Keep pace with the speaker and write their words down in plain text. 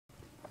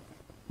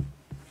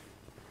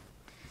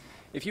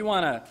If you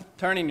want to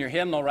turn in your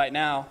hymnal right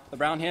now, the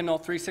brown hymnal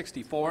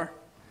 364,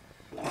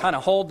 kind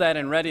of hold that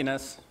in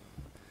readiness.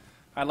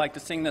 I'd like to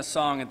sing this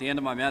song at the end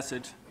of my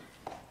message.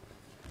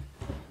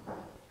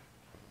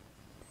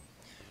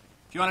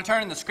 If you want to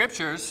turn in the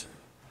scriptures,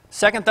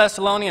 2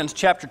 Thessalonians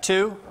chapter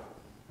 2,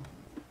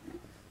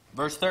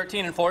 verse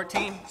 13 and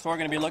 14. So we're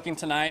going to be looking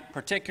tonight,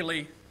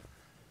 particularly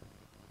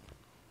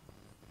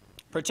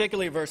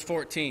verse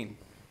 14.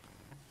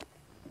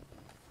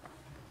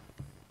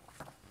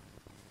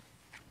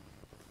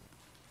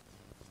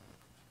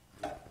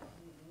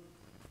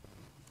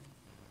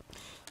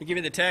 I'll give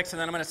you the text, and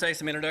then I'm going to say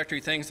some introductory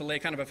things to lay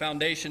kind of a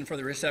foundation for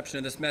the reception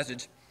of this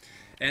message,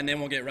 and then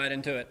we'll get right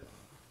into it.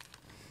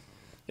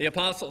 The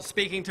apostle,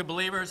 speaking to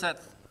believers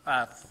at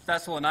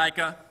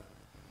Thessalonica,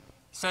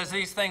 says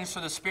these things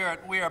to the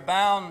Spirit: "We are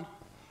bound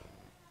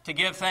to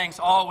give thanks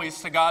always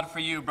to God for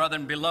you,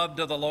 brethren, beloved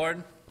of the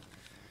Lord,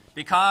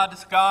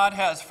 because God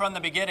has from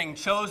the beginning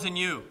chosen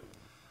you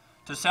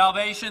to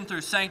salvation through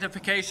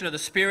sanctification of the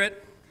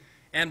Spirit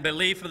and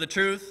belief of the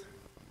truth,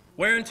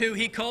 whereunto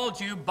he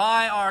called you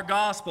by our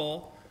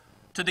gospel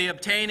to the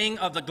obtaining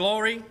of the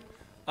glory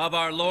of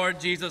our Lord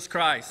Jesus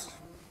Christ."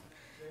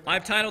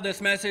 I've titled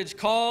this message,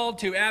 "Called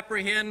to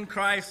Apprehend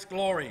Christ's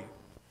Glory."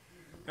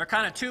 There are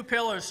kind of two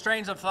pillars,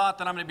 strains of thought,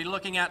 that I'm going to be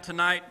looking at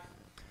tonight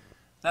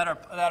that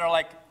are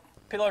like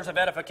pillars of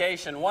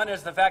edification. One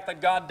is the fact that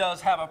God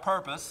does have a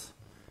purpose,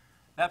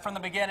 that from the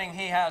beginning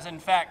he has in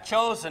fact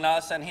chosen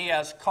us and he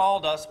has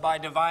called us by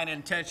divine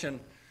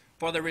intention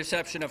for the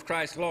reception of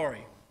Christ's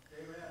glory.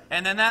 Amen.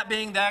 And then that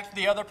being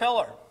the other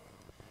pillar.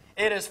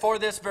 It is for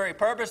this very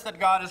purpose that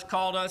God has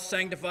called us,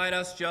 sanctified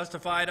us,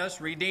 justified us,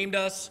 redeemed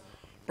us,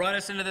 brought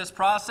us into this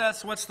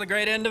process. What's the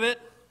great end of it?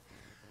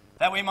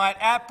 That we might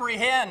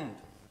apprehend,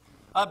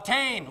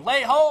 obtain,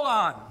 lay hold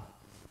on.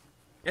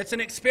 It's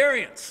an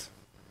experience.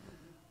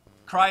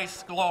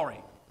 Christ's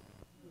glory.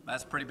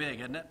 That's pretty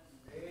big, isn't it?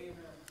 Amen.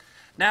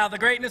 Now, the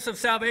greatness of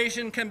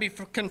salvation can be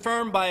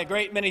confirmed by a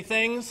great many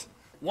things.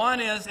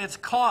 One is its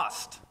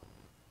cost.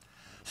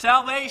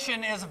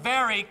 Salvation is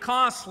very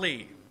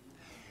costly.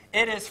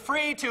 It is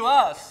free to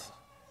us,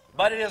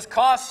 but it is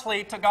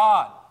costly to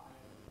God.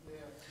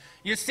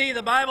 You see,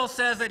 the Bible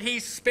says that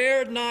he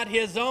spared not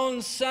his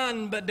own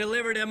son, but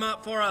delivered him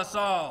up for us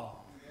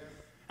all.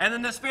 And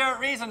then the Spirit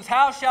reasons,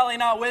 how shall he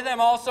not with him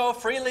also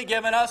freely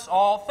given us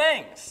all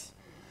things?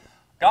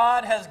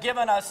 God has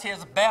given us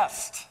his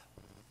best.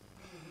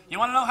 You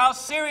want to know how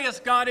serious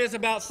God is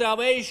about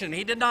salvation?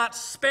 He did not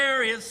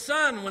spare his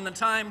son when the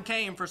time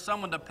came for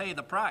someone to pay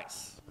the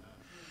price.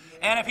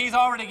 And if he's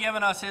already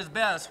given us his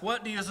best,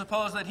 what do you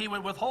suppose that he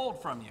would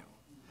withhold from you?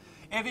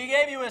 If he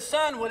gave you his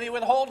son, would he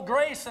withhold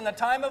grace in the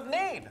time of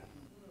need?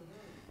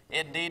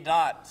 Indeed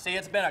not. See,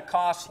 it's been a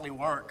costly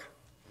work,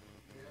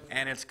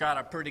 and it's got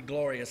a pretty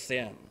glorious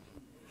end.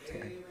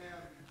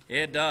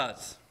 It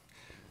does.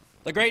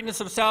 The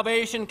greatness of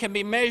salvation can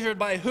be measured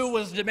by who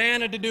was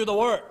demanded to do the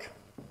work.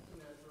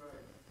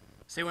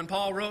 See, when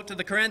Paul wrote to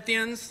the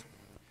Corinthians,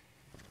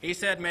 he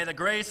said, "May the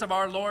grace of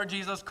our Lord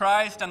Jesus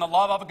Christ and the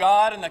love of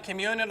God and the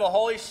communion of the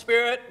Holy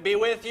Spirit be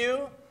with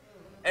you.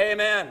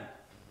 Amen."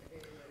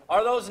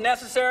 Are those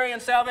necessary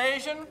in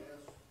salvation?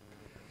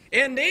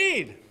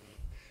 Indeed.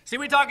 See,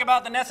 we talk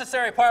about the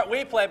necessary part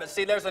we play, but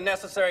see, there's a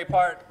necessary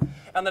part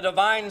on the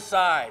divine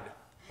side.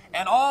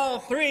 And all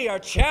three are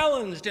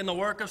challenged in the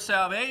work of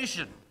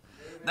salvation.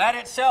 That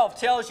itself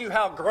tells you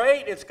how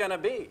great it's going to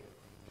be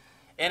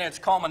in its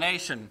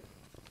culmination.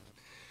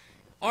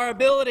 Our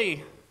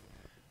ability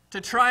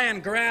to try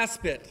and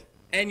grasp it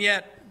and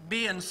yet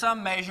be in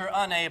some measure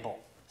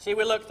unable. See,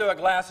 we look through a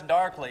glass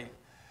darkly.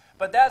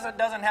 But that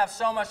doesn't have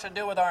so much to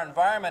do with our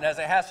environment as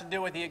it has to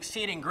do with the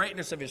exceeding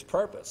greatness of his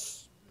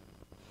purpose.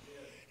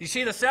 You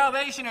see, the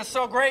salvation is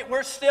so great,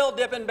 we're still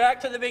dipping back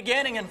to the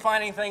beginning and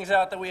finding things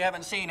out that we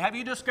haven't seen. Have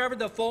you discovered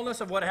the fullness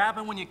of what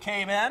happened when you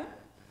came in?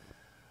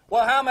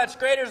 Well, how much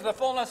greater is the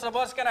fullness of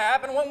what's going to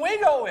happen when we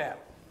go in?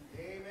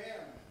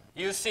 Amen.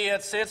 You see,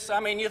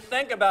 you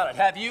think about it.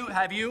 Have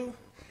you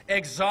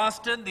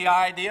exhausted the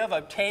idea of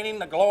obtaining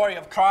the glory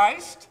of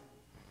Christ?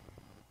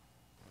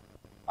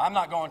 I'm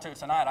not going to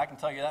tonight, I can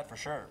tell you that for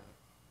sure.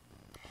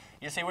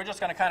 You see, we're just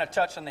going to kind of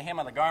touch on the hem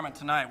of the garment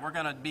tonight. We're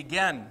going to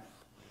begin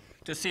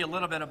to see a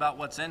little bit about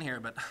what's in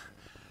here, but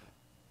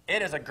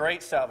it is a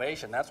great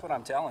salvation. That's what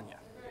I'm telling you.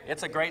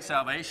 It's a great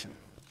salvation.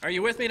 Are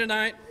you with me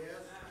tonight? Yes.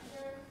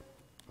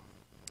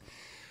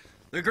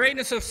 The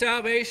greatness of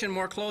salvation,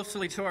 more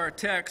closely to our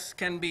text,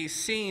 can be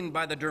seen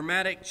by the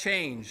dramatic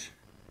change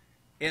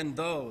in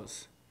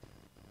those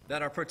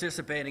that are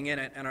participating in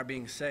it and are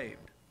being saved.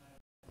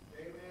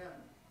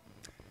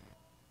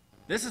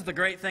 This is the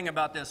great thing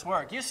about this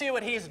work. You see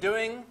what he's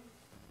doing?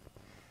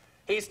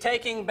 He's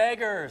taking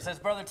beggars, as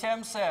Brother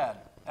Tim said.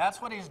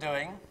 That's what he's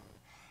doing.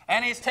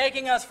 And he's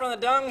taking us from the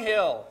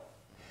dunghill.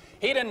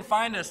 He didn't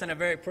find us in a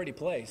very pretty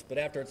place, but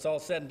after it's all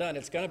said and done,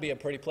 it's going to be a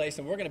pretty place,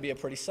 and we're going to be a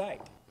pretty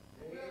sight.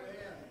 Amen.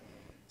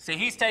 See,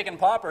 he's taking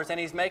paupers, and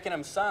he's making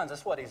them sons.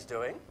 That's what he's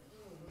doing.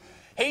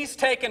 He's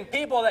taking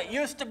people that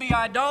used to be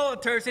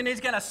idolaters, and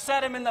he's going to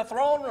set them in the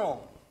throne room.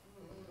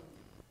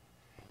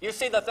 You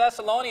see, the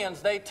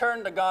Thessalonians, they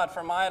turned to God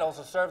from idols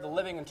to serve the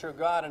living and true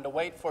God and to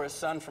wait for his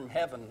Son from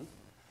heaven.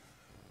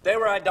 They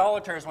were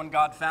idolaters when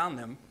God found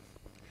them,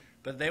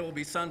 but they will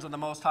be sons of the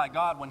Most High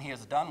God when he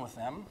is done with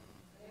them.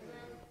 Amen.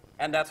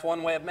 And that's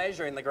one way of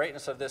measuring the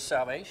greatness of this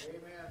salvation.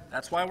 Amen.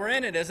 That's why we're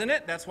in it, isn't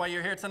it? That's why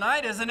you're here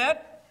tonight, isn't it?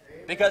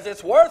 Amen. Because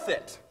it's worth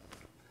it.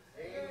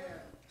 Amen.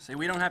 See,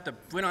 we don't have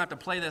to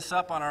play this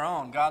up on our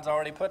own. God's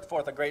already put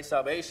forth a great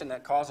salvation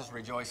that causes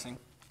rejoicing.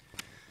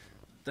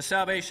 The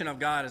salvation of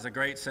God is a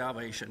great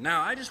salvation.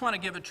 Now, I just want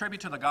to give a tribute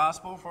to the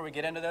gospel before we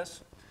get into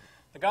this.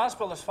 The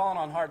gospel has fallen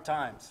on hard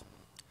times.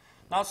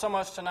 Not so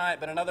much tonight,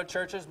 but in other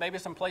churches, maybe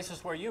some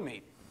places where you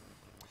meet,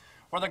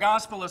 where the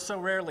gospel is so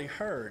rarely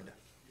heard.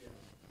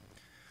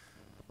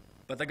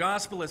 But the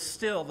gospel is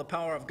still the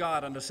power of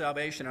God unto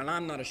salvation, and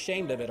I'm not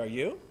ashamed of it. Are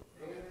you?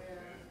 Amen.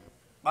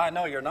 I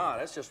know you're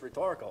not. It's just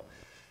rhetorical.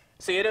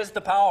 See, it is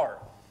the power.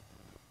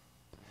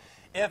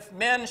 If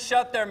men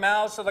shut their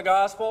mouths to the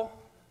gospel,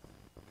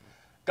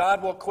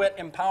 God will quit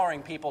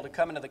empowering people to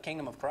come into the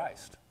kingdom of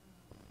Christ.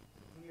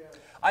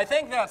 I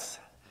think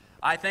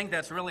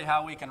that's really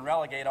how we can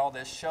relegate all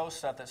this show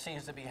stuff that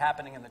seems to be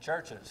happening in the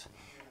churches.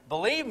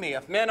 Believe me,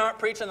 if men aren't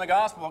preaching the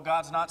gospel,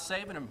 God's not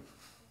saving them.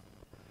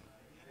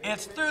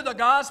 It's through the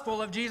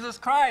gospel of Jesus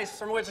Christ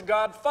from which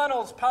God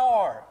funnels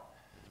power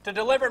to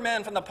deliver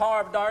men from the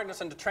power of darkness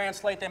and to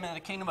translate them into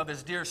the kingdom of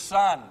his dear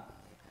Son.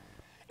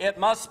 It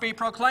must be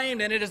proclaimed,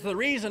 and it is the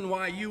reason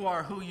why you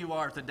are who you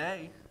are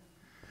today.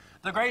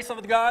 The grace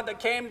of God that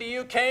came to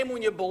you came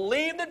when you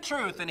believed the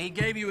truth, and he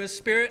gave you his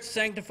Spirit,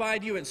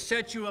 sanctified you, and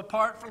set you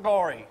apart for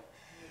glory.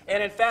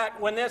 And in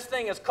fact, when this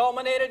thing is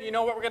culminated, you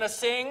know what we're going to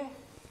sing?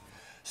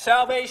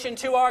 Salvation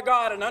to our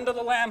God and unto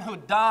the Lamb who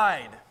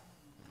died.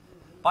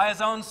 By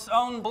his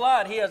own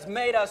blood, he has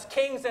made us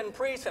kings and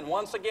priests, and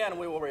once again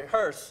we will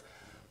rehearse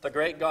the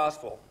great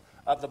gospel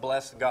of the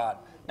blessed God.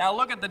 Now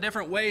look at the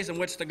different ways in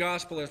which the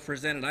gospel is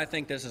presented. I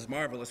think this is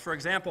marvelous. For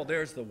example,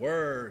 there's the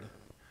Word.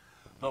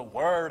 The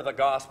word of the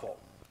gospel.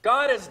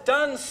 God has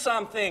done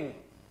something.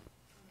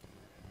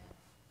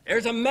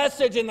 There's a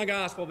message in the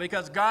gospel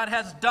because God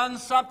has done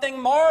something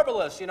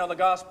marvelous. You know, the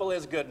gospel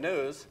is good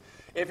news.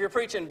 If you're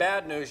preaching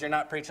bad news, you're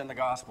not preaching the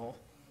gospel.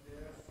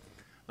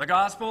 The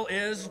gospel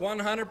is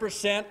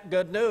 100%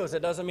 good news.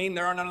 It doesn't mean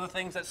there aren't other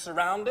things that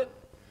surround it,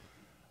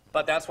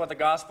 but that's what the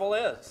gospel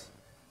is.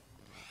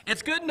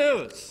 It's good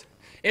news.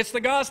 It's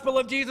the gospel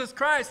of Jesus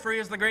Christ, for he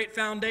is the great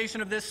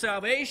foundation of this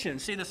salvation.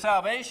 See, the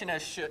salvation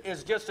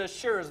is just as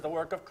sure as the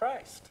work of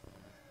Christ.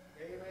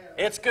 Amen.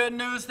 It's good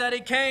news that he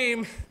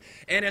came,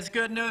 and it's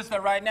good news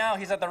that right now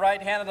he's at the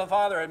right hand of the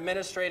Father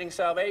administrating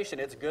salvation.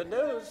 It's good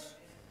news.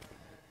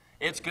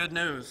 It's good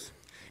news.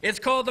 It's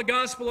called the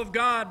gospel of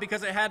God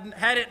because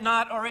had it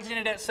not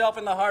originated itself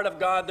in the heart of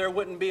God, there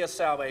wouldn't be a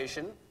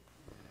salvation.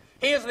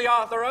 He is the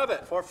author of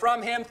it, for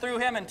from him, through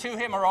him, and to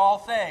him are all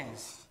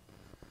things.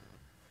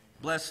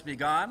 Blessed be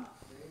God.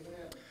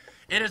 Amen.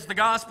 It is the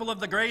gospel of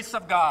the grace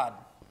of God.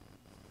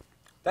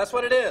 That's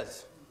what it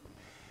is.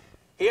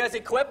 He has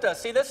equipped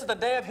us. See, this is the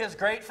day of his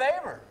great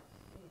favor.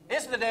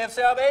 This is the day of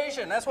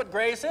salvation. That's what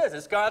grace is.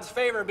 It's God's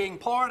favor being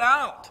poured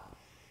out.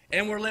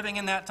 And we're living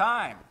in that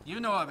time. You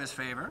know of his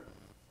favor.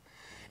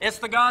 It's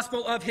the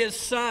gospel of his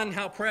Son,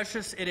 how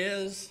precious it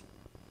is.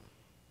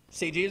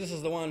 See, Jesus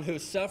is the one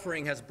whose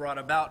suffering has brought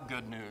about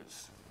good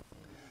news.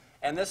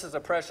 And this is a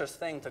precious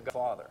thing to God the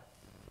Father.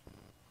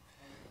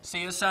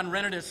 See, his Son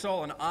rendered his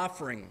soul an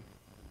offering.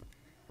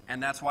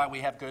 And that's why we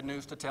have good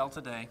news to tell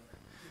today.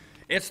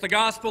 It's the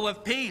gospel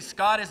of peace.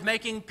 God is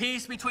making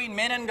peace between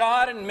men and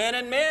God and men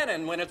and men.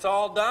 And when it's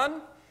all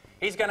done,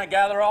 he's going to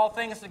gather all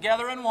things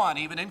together in one,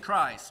 even in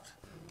Christ.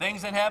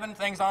 Things in heaven,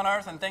 things on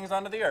earth, and things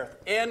under the earth.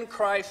 In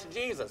Christ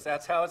Jesus.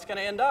 That's how it's going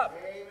to end up.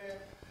 Amen.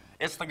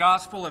 It's the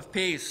gospel of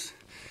peace.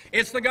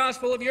 It's the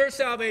gospel of your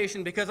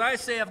salvation. Because I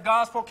say if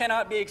gospel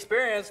cannot be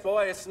experienced,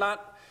 boy, it's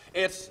not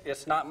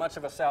much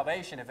of a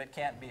salvation if it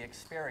can't be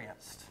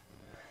experienced.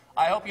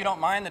 I hope you don't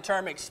mind the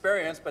term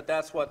experience, but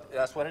that's what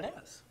it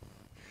is.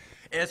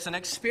 It's an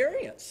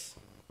experience.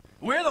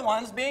 We're the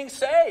ones being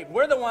saved.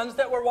 We're the ones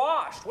that were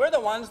washed. We're the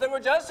ones that were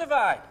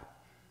justified.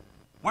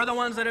 We're the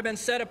ones that have been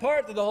set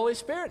apart through the Holy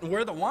Spirit, and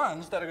we're the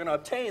ones that are going to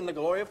obtain the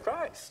glory of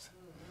Christ.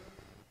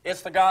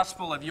 It's the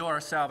gospel of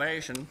your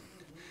salvation.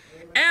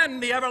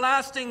 And the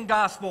everlasting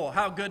gospel.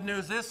 How good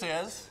news this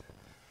is.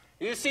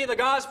 You see, the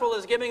gospel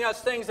is giving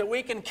us things that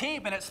we can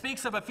keep, and it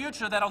speaks of a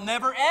future that'll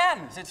never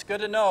end. It's good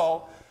to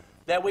know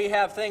that we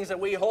have things that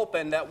we hope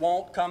in that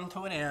won't come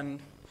to an end,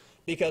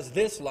 because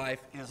this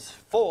life is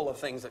full of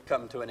things that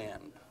come to an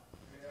end.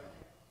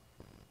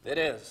 It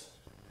is.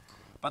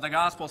 But the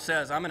gospel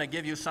says, I'm going to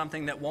give you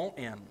something that won't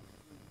end.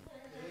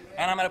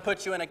 And I'm going to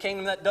put you in a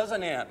kingdom that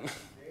doesn't end.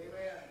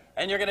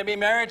 And you're going to be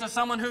married to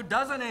someone who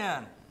doesn't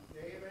end.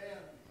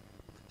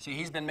 See,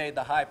 he's been made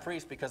the high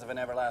priest because of an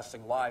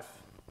everlasting life.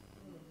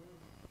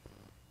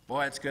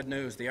 Boy, it's good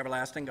news, the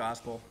everlasting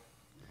gospel.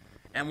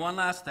 And one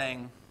last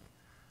thing,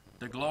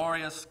 the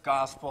glorious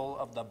gospel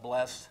of the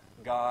blessed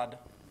God.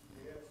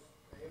 Yes.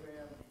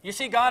 Amen. You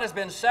see, God has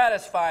been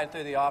satisfied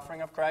through the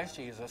offering of Christ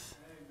Jesus.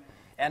 Amen.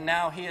 and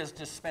now he is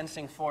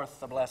dispensing forth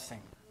the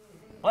blessing.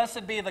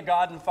 Blessed be the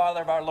God and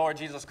Father of our Lord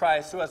Jesus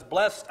Christ, who has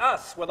blessed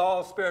us with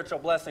all spiritual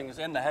blessings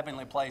in the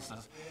heavenly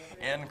places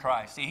in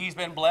Christ. See, he's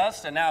been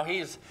blessed, and now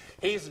he's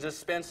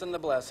dispensing the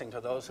blessing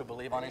to those who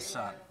believe on his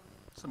Son.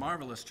 It's a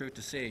marvelous truth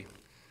to see.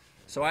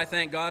 So I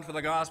thank God for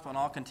the gospel, and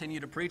I'll continue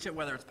to preach it,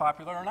 whether it's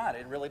popular or not.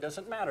 It really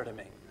doesn't matter to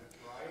me.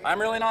 I'm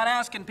really not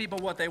asking people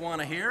what they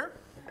want to hear.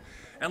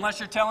 Unless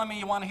you're telling me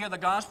you want to hear the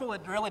gospel,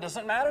 it really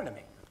doesn't matter to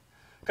me.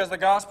 Because the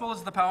gospel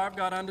is the power of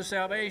God unto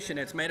salvation.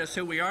 It's made us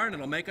who we are, and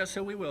it'll make us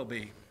who we will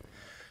be.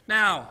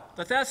 Now,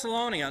 the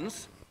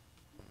Thessalonians,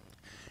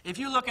 if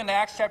you look into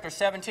Acts chapter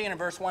 17 and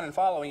verse 1 and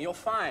following, you'll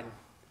find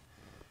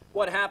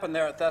what happened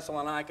there at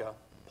Thessalonica.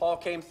 Paul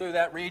came through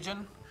that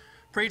region,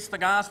 preached the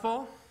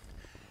gospel,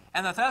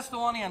 and the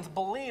Thessalonians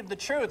believed the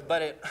truth,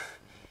 but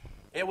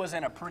it was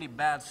in a pretty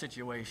bad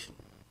situation.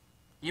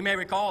 You may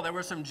recall there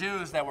were some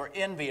Jews that were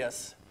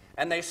envious,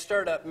 and they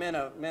stirred up men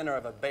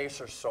of a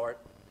baser sort.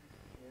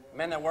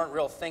 Men that weren't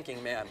real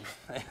thinking men.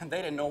 They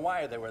didn't know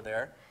why they were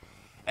there.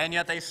 And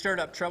yet they stirred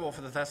up trouble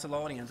for the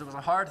Thessalonians. It was a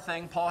hard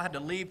thing. Paul had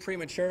to leave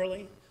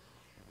prematurely,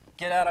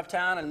 get out of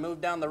town and move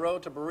down the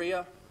road to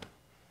Berea.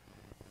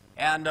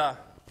 And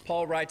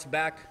Paul writes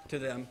back to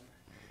them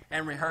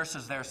and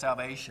rehearses their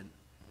salvation.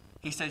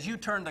 He says, you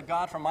turned to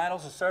God from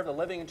idols to serve the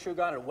living and true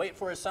God and wait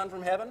for his Son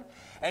from heaven.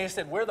 And he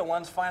said, we're the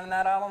ones finding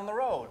that out on the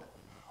road.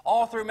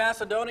 All through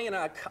Macedonia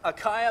and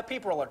Achaia,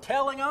 people are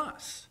telling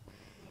us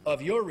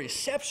of your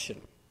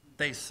reception.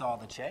 They saw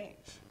the change.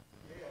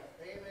 Yeah,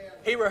 amen.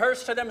 He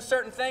rehearsed to them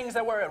certain things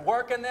that were at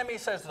work in them. He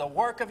says, the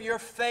work of your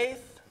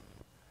faith.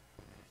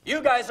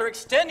 You guys are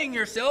extending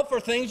yourself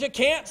for things you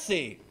can't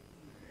see.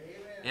 Amen.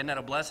 Isn't that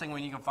a blessing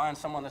when you can find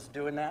someone that's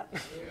doing that?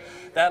 Amen.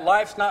 That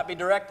life's not be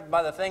directed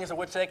by the things of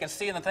which they can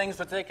see and the things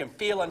that they can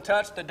feel and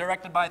touch. They're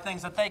directed by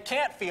things that they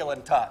can't feel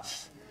and touch.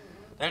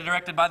 They're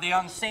directed by the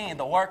unseen,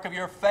 the work of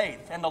your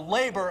faith, and the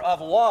labor of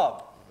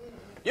love.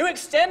 You're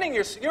extending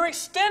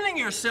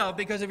yourself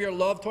because of your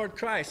love toward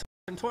Christ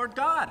and toward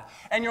God,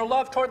 and your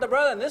love toward the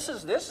brother. And this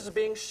is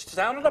being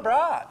sounded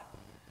abroad.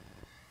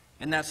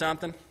 Isn't that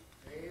something?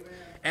 Amen.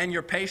 And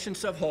your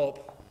patience of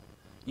hope,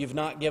 you've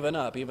not given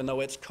up, even though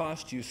it's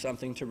cost you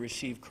something to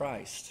receive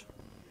Christ.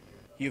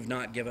 You've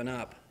not given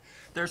up.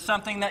 There's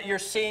something that you're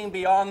seeing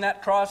beyond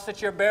that cross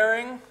that you're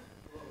bearing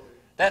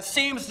that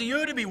seems to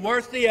you to be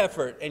worth the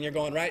effort, and you're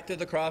going right through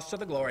the cross to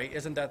the glory.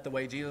 Isn't that the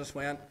way Jesus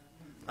went?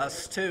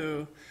 Us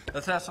too.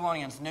 The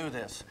Thessalonians knew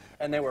this,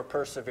 and they were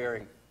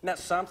persevering. Isn't that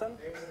something?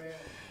 Amen.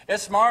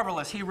 It's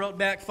marvelous. He wrote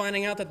back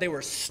finding out that they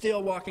were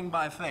still walking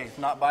by faith,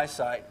 not by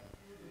sight.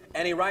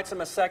 And he writes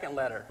them a second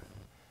letter.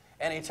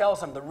 And he tells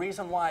them the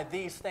reason why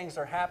these things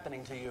are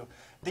happening to you,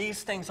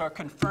 these things are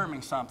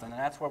confirming something. And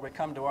that's where we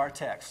come to our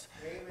text.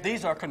 Amen.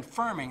 These are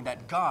confirming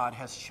that God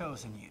has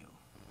chosen you.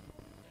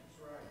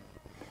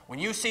 When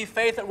you see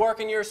faith at work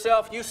in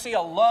yourself, you see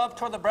a love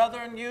toward the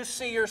brethren, you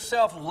see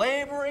yourself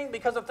laboring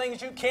because of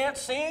things you can't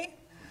see,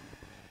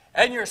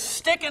 and you're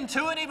sticking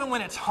to it even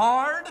when it's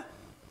hard,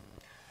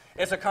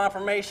 it's a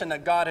confirmation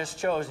that God has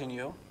chosen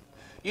you.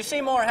 You see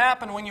more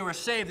happen when you were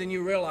saved than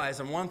you realize,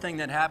 and one thing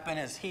that happened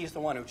is he's the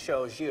one who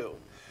chose you.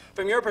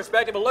 From your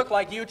perspective, it looked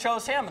like you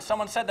chose him.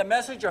 Someone said the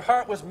message, your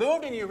heart was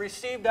moved, and you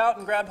received out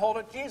and grabbed hold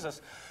of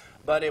Jesus.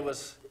 But it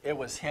was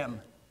him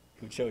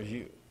who chose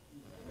you.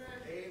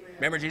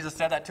 Remember Jesus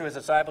said that to his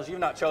disciples, you've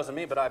not chosen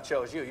me, but I've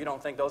chose you. You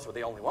don't think those were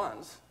the only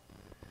ones.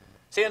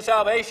 See, in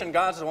salvation,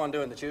 God's the one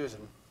doing the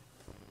choosing.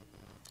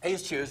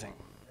 He's choosing.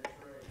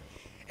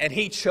 And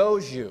he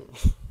chose you.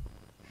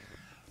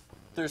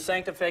 Through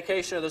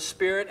sanctification of the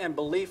Spirit and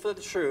belief of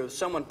the truth,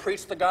 someone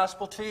preached the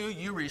gospel to you,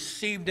 you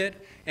received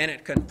it, and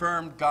it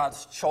confirmed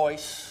God's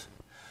choice.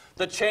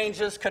 The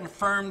changes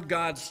confirmed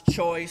God's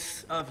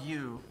choice of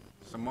you.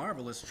 It's a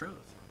marvelous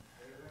truth.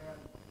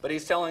 But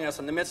he's telling us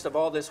in the midst of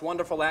all this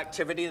wonderful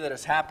activity that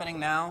is happening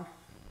now,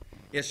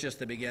 it's just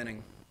the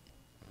beginning.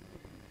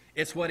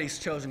 It's what he's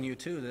chosen you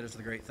to that is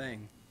the great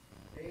thing.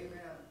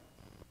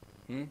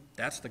 Amen.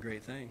 That's the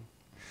great thing.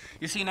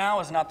 You see, now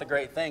is not the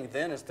great thing,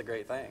 then is the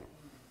great thing.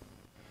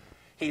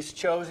 He's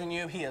chosen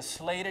you, he has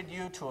slated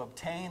you to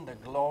obtain the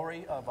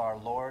glory of our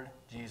Lord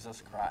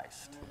Jesus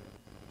Christ.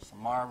 It's a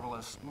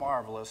marvelous,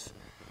 marvelous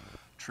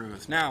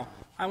truth. Now,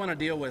 I want to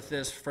deal with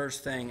this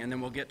first thing, and then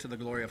we'll get to the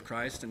glory of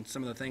Christ and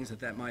some of the things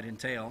that might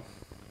entail.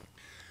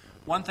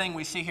 One thing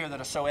we see here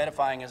that is so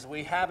edifying is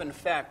we have, in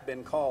fact,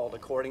 been called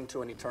according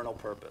to an eternal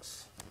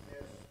purpose.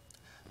 Yes.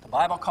 The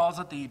Bible calls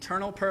it the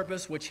eternal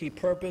purpose which he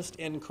purposed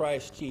in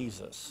Christ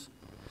Jesus.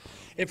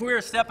 If we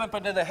were to step up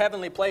into the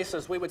heavenly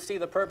places, we would see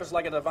the purpose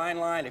like a divine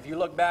line. If you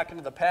look back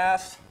into the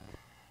past,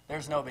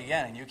 there's no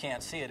beginning. You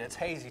can't see it. It's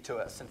hazy to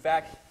us. In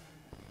fact,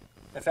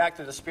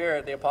 through the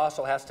Spirit, the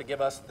apostle has to give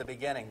us the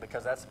beginning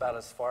because that's about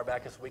as far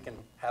back as we can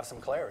have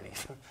some clarity.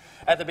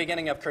 At the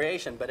beginning of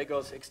creation, but it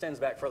extends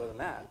back further than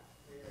that.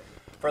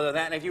 Further than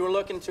that, and if you were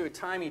looking to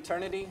time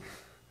eternity,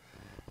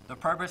 the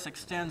purpose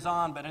extends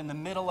on, but in the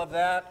middle of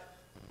that,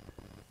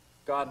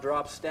 God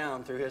drops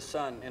down through his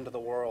Son into the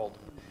world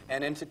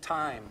and into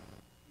time,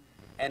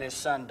 and his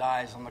Son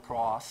dies on the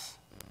cross.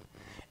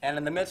 And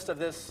in the midst of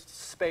this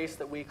space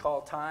that we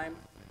call time,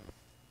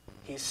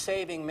 he's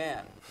saving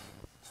men.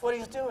 That's what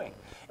he's doing.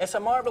 It's a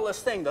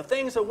marvelous thing. The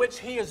things of which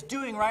he is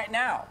doing right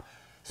now,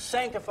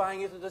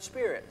 sanctifying you through the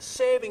Spirit,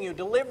 saving you,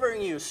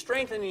 delivering you,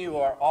 strengthening you,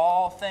 are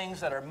all things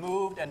that are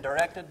moved and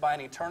directed by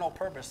an eternal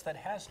purpose that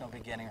has no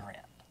beginning or end.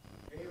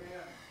 Amen.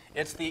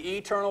 It's the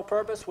eternal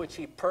purpose which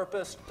he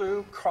purposed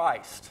through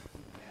Christ.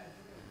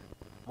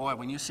 Boy,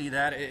 when you see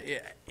that,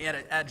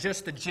 at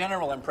just the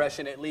general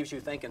impression, it leaves you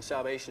thinking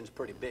salvation's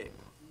pretty big.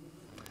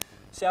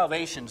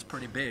 Salvation's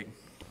pretty big.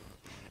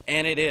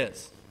 And it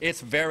is. It's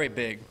very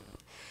big.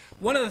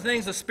 One of the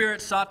things the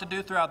Spirit sought to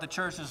do throughout the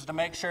church is to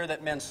make sure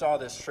that men saw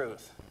this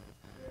truth.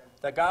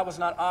 That God was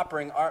not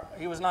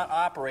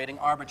operating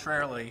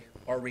arbitrarily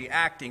or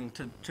reacting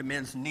to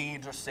men's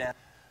needs or sin,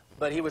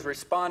 but he was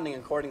responding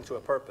according to a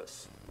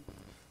purpose.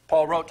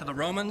 Paul wrote to the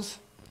Romans,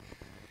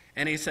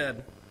 and he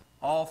said,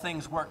 all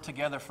things work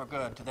together for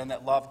good to them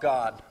that love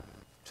God,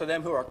 to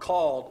them who are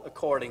called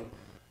according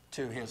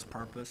to his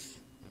purpose.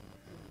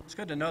 It's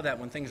good to know that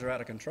when things are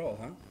out of control,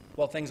 huh?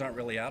 Well, things aren't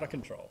really out of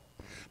control.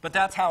 But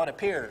that's how it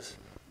appears.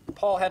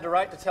 Paul had to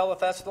write to tell the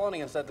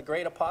Thessalonians that the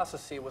great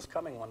apostasy was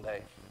coming one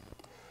day.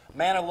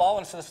 Man of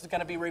lawlessness is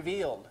going to be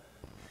revealed.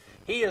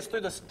 He is,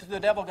 through the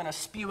devil, going to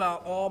spew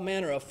out all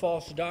manner of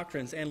false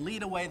doctrines and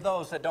lead away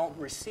those that don't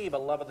receive a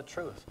love of the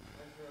truth.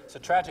 It's a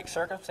tragic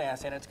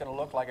circumstance, and it's going to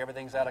look like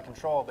everything's out of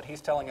control, but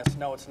he's telling us,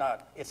 no, it's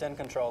not. It's in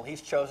control.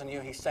 He's chosen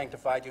you. He's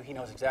sanctified you. He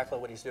knows exactly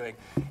what he's doing.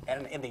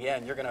 And in the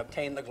end, you're going to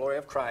obtain the glory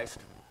of Christ.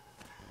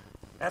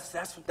 That's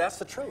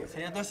the truth.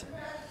 Yeah,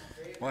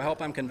 well, I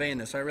hope I'm conveying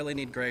this. I really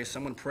need grace.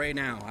 Someone pray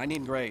now. I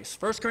need grace.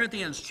 1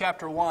 Corinthians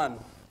chapter 1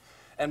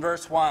 and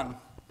verse 1.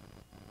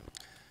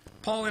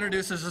 Paul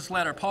introduces this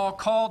letter. Paul,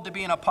 called to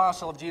be an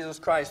apostle of Jesus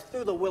Christ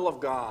through the will of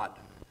God.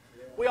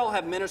 We all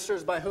have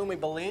ministers by whom we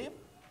believe.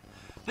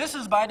 This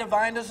is by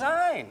divine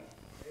design.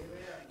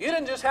 You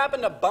didn't just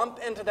happen to bump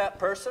into that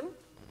person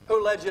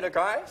who led you to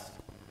Christ.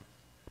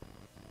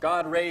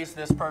 God raised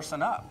this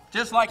person up.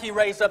 Just like he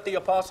raised up the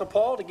Apostle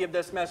Paul to give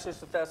this message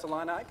to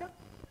Thessalonica.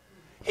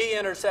 He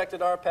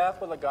intersected our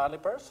path with a godly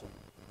person.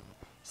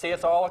 See,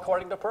 it's all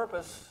according to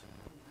purpose.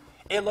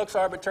 It looks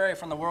arbitrary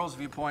from the world's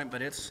viewpoint,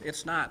 but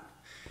it's not.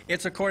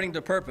 It's according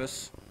to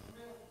purpose.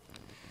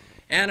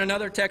 And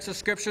another text of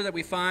Scripture that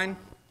we find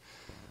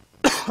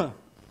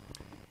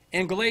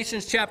in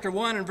Galatians chapter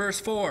 1 and verse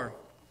 4.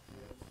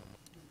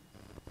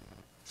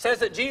 Says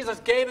that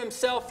Jesus gave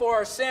himself for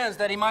our sins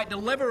that he might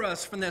deliver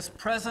us from this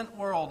present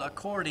world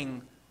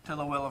according to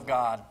the will of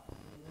God.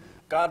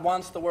 God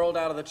wants the world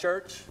out of the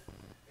church.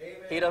 Amen.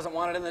 He doesn't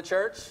want it in the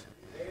church.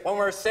 Amen. When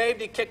we're saved,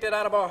 he kicked it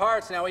out of our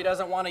hearts. Now he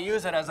doesn't want to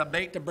use it as a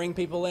bait to bring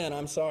people in.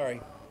 I'm sorry.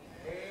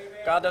 Amen.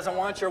 God doesn't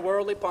want your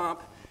worldly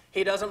pomp.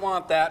 He doesn't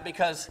want that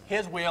because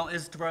his will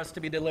is for us to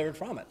be delivered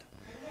from it.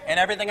 And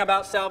everything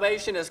about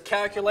salvation is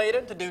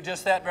calculated to do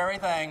just that very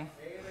thing.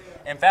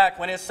 In fact,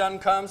 when his son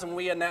comes and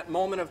we in that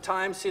moment of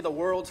time see the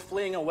world's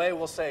fleeing away,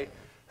 we'll say,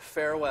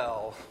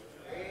 farewell.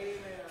 Amen.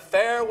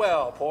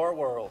 Farewell, poor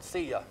world.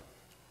 See ya.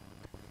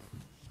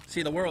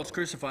 See, the world's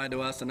crucified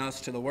to us and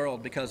us to the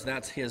world because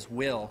that's his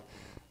will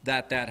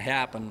that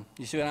happen.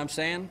 You see what I'm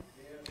saying?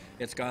 Yeah.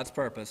 It's God's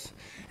purpose.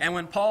 And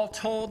when Paul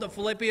told the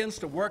Philippians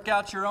to work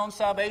out your own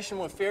salvation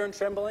with fear and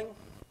trembling,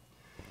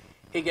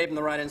 he gave them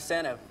the right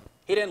incentive.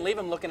 He didn't leave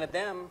them looking at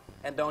them,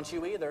 and don't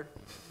you either.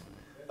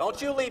 Don't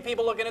you leave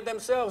people looking at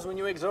themselves when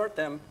you exhort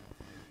them.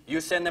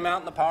 You send them out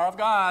in the power of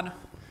God,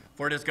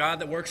 for it is God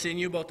that works in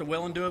you both to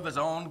will and do of his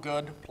own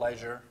good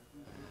pleasure.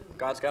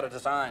 God's got a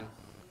design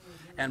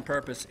and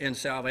purpose in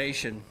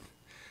salvation.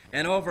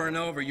 And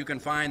over you can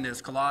find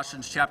this.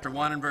 Colossians chapter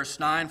 1 and verse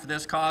 9, for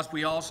this cause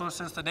we also,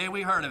 since the day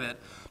we heard of it,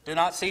 do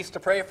not cease to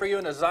pray for you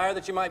and desire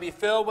that you might be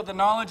filled with the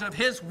knowledge of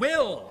his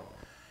will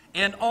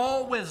in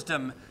all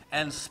wisdom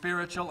and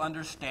spiritual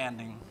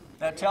understanding.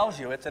 That tells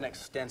you it's an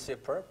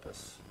extensive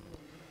purpose.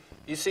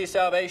 You see,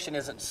 salvation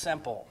isn't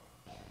simple.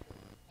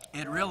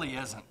 It really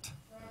isn't.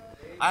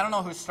 I don't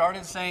know who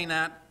started saying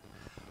that,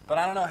 but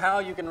I don't know how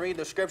you can read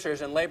the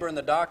Scriptures and labor in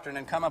the doctrine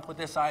and come up with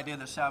this idea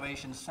that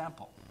salvation is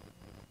simple.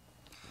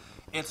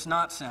 It's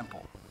not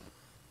simple.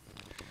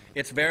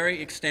 It's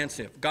very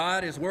extensive.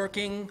 God is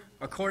working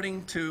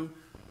according to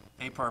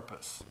a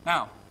purpose.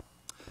 Now,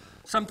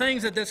 some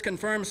things that this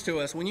confirms to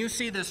us, when you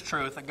see this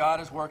truth that God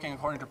is working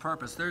according to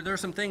purpose, there are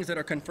some things that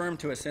are confirmed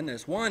to us in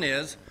this. One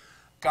is,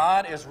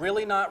 God is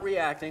really not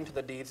reacting to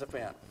the deeds of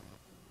men.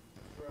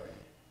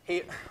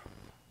 He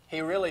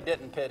really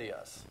didn't pity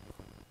us.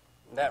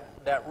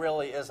 That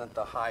really isn't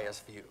the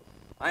highest view.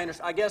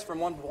 I guess from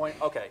one point,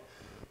 okay,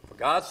 for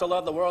God so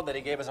loved the world that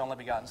he gave his only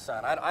begotten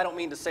Son. I don't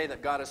mean to say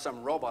that God is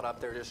some robot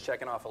up there just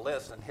checking off a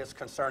list and his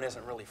concern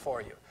isn't really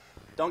for you.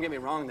 Don't get me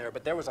wrong there,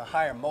 but there was a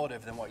higher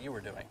motive than what you were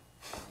doing.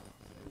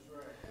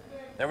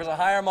 There was a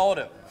higher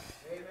motive.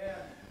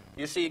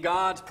 You see,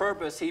 God's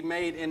purpose he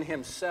made in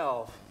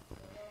himself,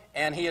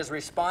 and he is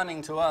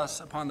responding to us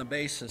upon the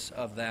basis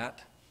of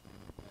that.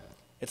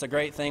 It's a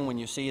great thing when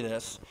you see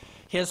this.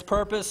 His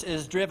purpose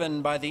is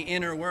driven by the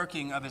inner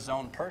working of his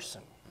own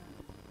person.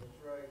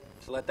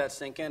 So let that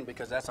sink in,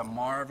 because that's a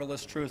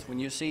marvelous truth when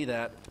you see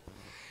that.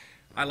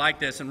 I like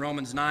this in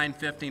Romans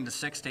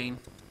 9:15-16.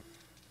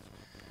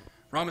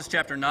 Romans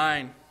chapter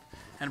 9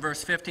 and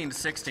verse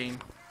 15-16.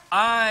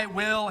 I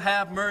will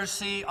have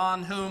mercy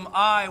on whom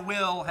I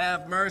will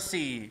have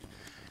mercy,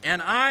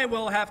 and I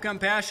will have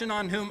compassion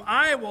on whom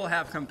I will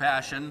have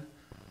compassion.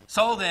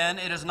 So then,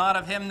 it is not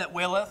of him that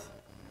willeth,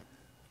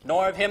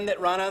 nor of him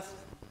that runneth,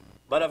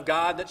 but of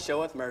God that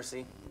showeth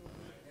mercy.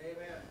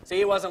 Amen. See,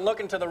 he wasn't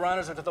looking to the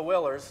runners or to the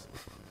willers.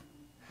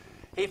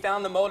 He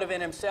found the motive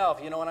in himself.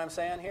 You know what I'm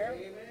saying here?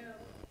 Amen.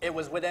 It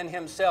was within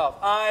himself.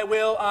 I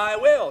will, I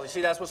will. You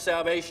see, that's what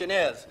salvation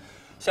is.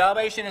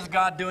 Salvation is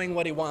God doing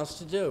what he wants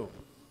to do.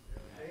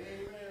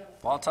 Amen.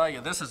 Well, I'll tell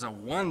you, this is a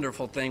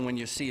wonderful thing when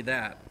you see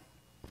that.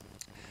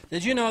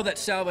 Did you know that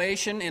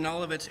salvation, in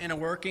all of its inner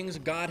workings,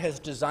 God has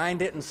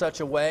designed it in such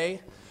a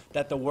way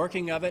that the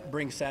working of it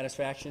brings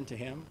satisfaction to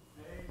him?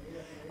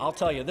 I'll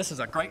tell you, this is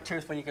a great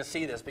truth when you can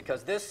see this,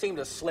 because this seemed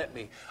to slip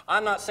me.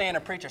 I'm not saying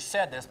a preacher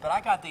said this, but I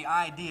got the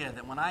idea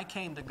that when I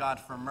came to God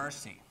for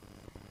mercy,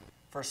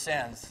 for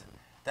sins,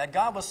 that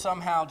God was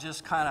somehow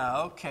just kind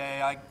of,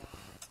 okay,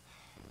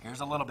 here's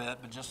a little bit,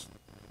 but just,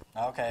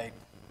 okay,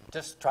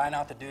 just try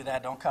not to do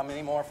that. Don't come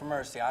anymore for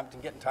mercy. I'm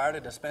getting tired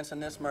of dispensing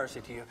this mercy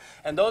to you.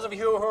 And those of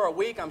you who are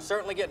weak, I'm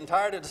certainly getting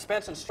tired of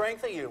dispensing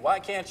strength to you. Why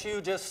can't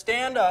you just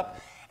stand up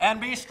and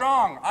be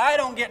strong? I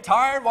don't get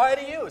tired. Why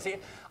do you? See,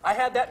 I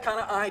had that kind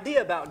of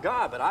idea about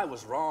God, but I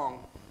was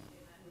wrong.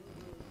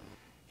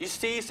 You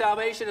see,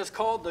 salvation is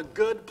called the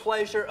good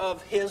pleasure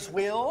of his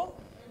will.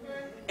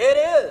 It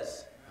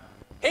is.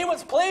 He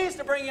was pleased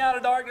to bring you out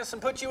of darkness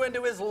and put you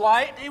into his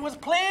light. He was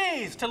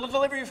pleased to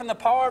deliver you from the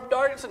power of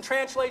darkness and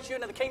translate you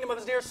into the kingdom of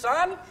his dear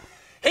Son.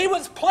 He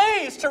was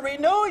pleased to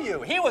renew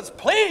you. He was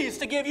pleased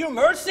to give you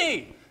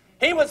mercy.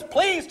 He was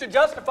pleased to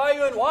justify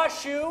you and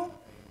wash you.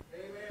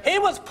 Amen. He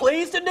was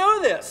pleased to do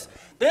this.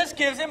 This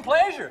gives him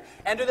pleasure.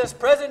 And to this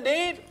present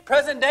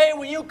day,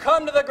 when you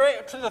come to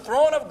the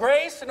throne of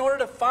grace in order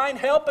to find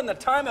help in the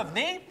time of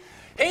need,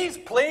 he's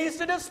pleased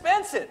to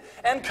dispense it.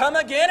 And come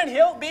again, and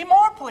he'll be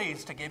more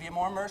pleased to give you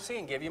more mercy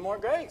and give you more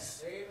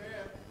grace.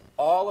 Amen.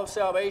 All of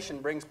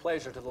salvation brings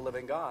pleasure to the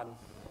living God.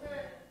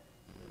 Amen.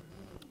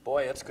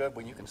 Boy, it's good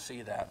when you can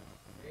see that.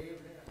 Amen.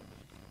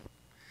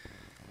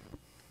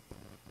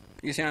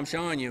 You see, I'm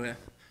showing you,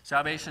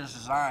 salvation is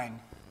designed.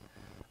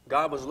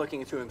 God was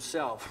looking to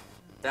himself.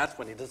 That's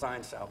when he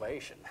designed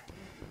salvation.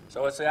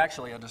 So it's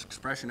actually an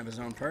expression of his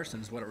own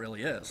person is what it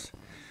really is.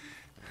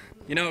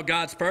 You know,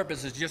 God's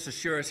purpose is just as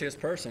sure as his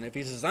person. If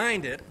he's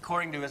designed it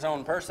according to his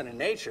own person and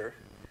nature,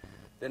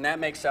 then that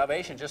makes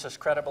salvation just as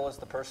credible as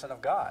the person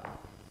of God.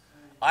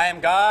 I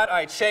am God,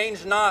 I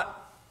change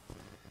not.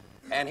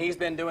 And he's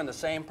been doing the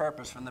same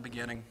purpose from the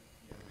beginning.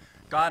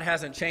 God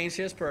hasn't changed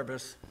his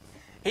purpose.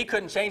 He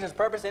couldn't change his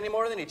purpose any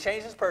more than he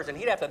changed his person.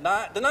 He'd have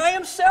to deny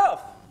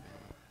himself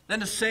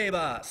than to save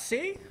us.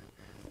 See,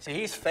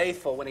 he's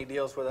faithful when he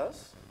deals with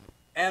us,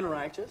 and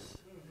righteous.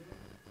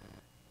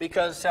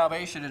 Because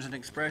salvation is an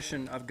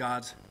expression of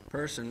God's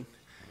person,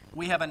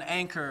 we have an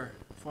anchor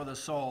for the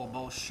soul,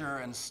 both sure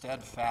and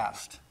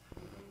steadfast,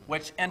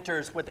 which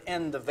enters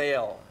within the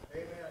veil,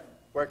 Amen.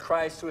 Where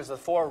Christ, who is the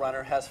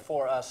forerunner, has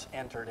for us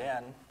entered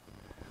in.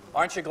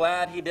 Aren't you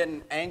glad he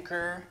didn't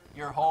anchor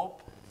your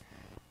hope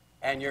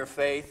and your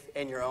faith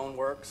in your own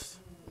works?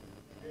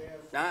 Yes.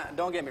 Now,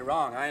 don't get me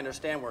wrong. I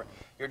understand where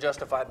you're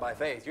justified by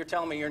faith. You're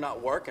telling me you're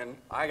not working.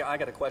 I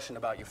got a question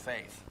about your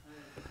faith.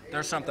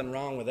 There's something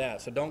wrong with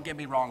that, so don't get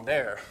me wrong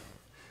there.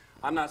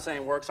 I'm not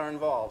saying works are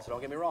involved, so don't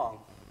get me wrong.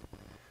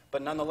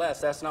 But nonetheless,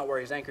 that's not where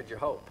he's anchored your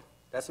hope.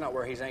 That's not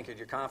where he's anchored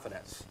your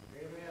confidence.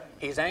 Amen.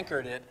 He's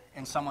anchored it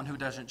in someone who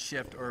doesn't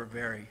shift or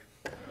vary.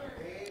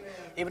 Amen.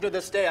 Even to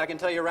this day, I can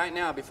tell you right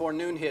now, before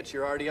noon hits,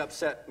 you're already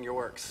upset in your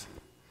works.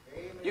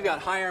 Amen. You got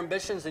higher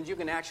ambitions than you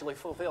can actually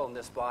fulfill in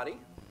this body.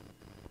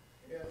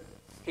 Yes.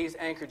 He's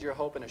anchored your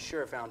hope in a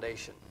sure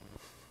foundation.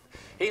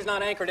 He's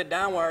not anchored it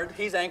downward.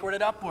 He's anchored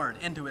it upward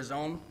into his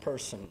own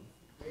person.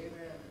 Amen.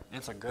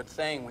 It's a good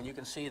thing when you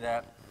can see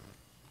that.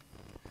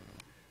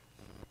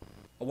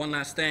 One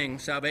last thing.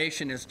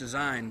 Salvation is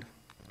designed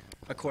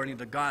according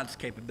to God's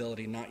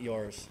capability, not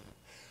yours.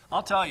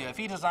 I'll tell you, if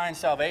he designed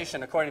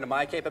salvation according to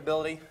my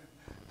capability,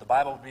 the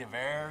Bible would be a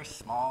very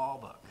small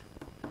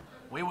book.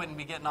 We wouldn't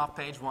be getting off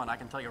page 1, I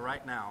can tell you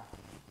right now.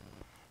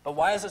 But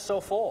why is it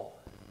so full?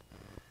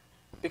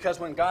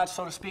 Because when God,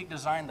 so to speak,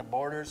 designed the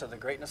borders of the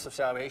greatness of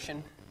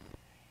salvation,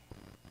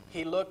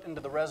 he looked into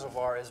the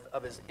reservoir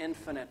of his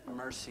infinite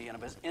mercy and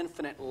of his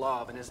infinite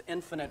love and his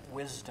infinite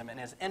wisdom and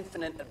his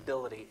infinite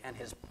ability and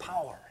his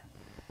power.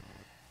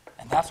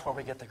 And that's where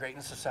we get the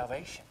greatness of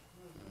salvation.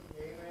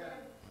 Amen.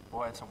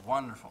 Boy, it's a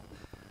wonderful,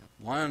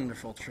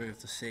 wonderful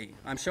truth to see.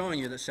 I'm showing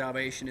you that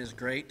salvation is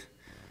great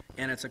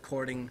and it's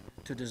according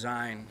to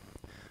design.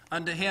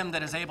 Unto him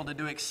that is able to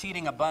do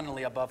exceeding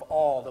abundantly above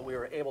all that we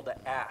were able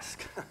to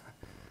ask.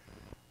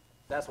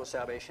 That's what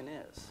salvation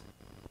is.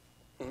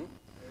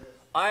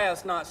 Eye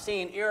hath not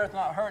seen, ear hath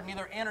not heard,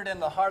 neither entered in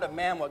the heart of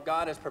man what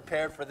God has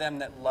prepared for them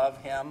that love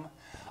him.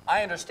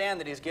 I understand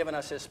that he's given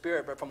us his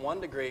Spirit, but from one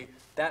degree,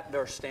 that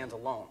verse stands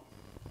alone.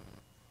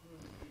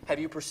 Have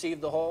you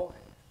perceived the whole?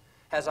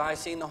 Has eye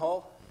seen the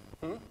whole?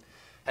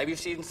 Have you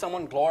seen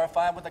someone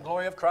glorified with the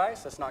glory of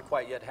Christ? That's not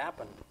quite yet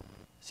happened.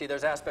 See,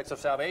 there's aspects of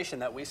salvation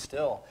that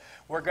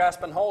we're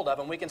grasping hold of,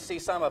 and we can see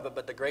some of it,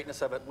 but the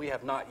greatness of it we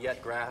have not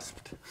yet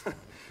grasped.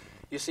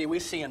 You see, we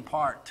see in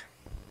part.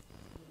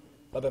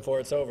 But before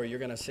it's over, you're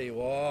going to see,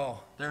 whoa,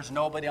 there's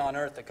nobody on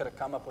earth that could have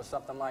come up with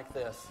something like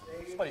this.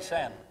 That's what he's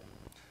saying.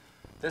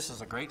 This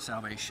is a great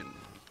salvation.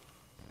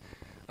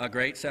 A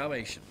great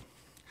salvation.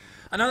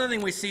 Another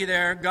thing we see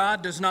there,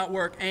 God does not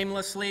work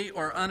aimlessly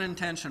or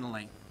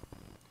unintentionally.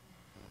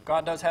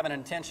 God does have an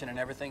intention in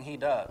everything he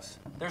does.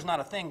 There's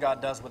not a thing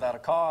God does without a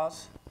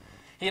cause.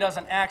 He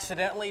doesn't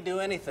accidentally do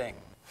anything.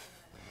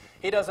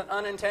 He doesn't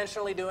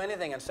unintentionally do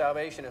anything, and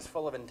salvation is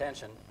full of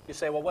intention. You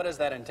say, well, what is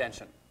that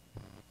intention?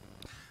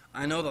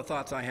 I know the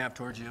thoughts I have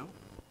towards you.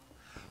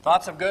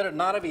 Thoughts of good and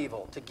not of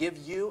evil, to give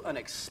you an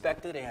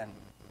expected end.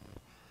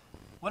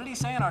 What did he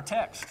say in our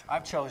text?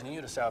 I've chosen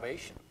you to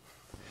salvation.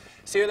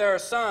 See, there are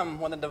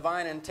some, when the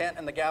divine intent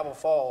and the gavel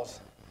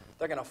falls,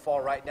 they're going to fall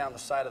right down the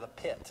side of the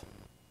pit.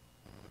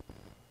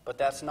 But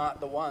that's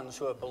not the ones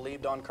who have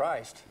believed on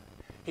Christ.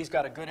 He's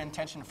got a good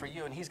intention for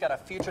you, and he's got a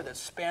future that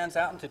spans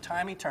out into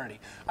time eternity.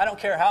 I don't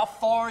care how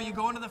far you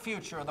go into the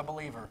future of the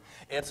believer.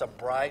 It's a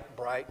bright,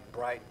 bright,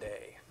 bright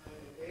day.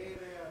 Amen.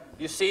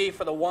 You see,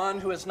 for the one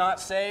who is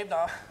not saved,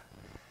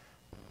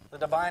 the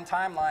divine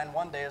timeline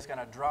one day is going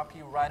to drop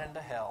you right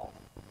into hell.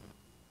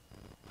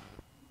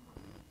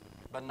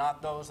 But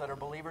not those that are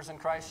believers in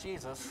Christ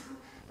Jesus.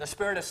 The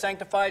Spirit has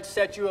sanctified,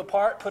 set you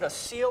apart, put a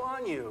seal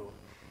on you.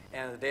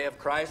 And in the day of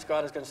Christ,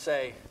 God is going to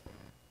say,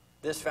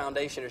 this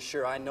foundation is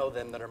sure. I know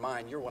them that are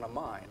mine. You're one of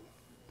mine.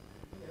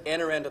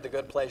 Enter into the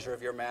good pleasure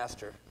of your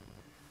master.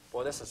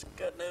 Boy, this is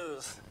good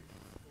news.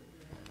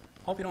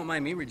 Hope you don't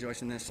mind me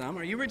rejoicing this some.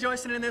 Are you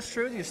rejoicing in this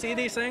truth? You see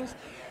these things?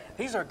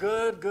 These are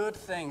good, good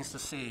things to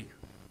see.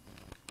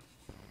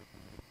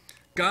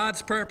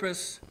 God's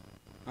purpose,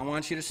 I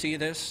want you to see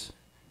this.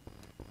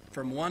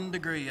 From one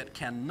degree, it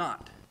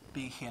cannot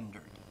be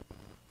hindered.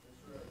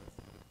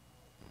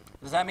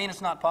 Does that mean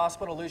it's not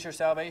possible to lose your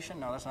salvation?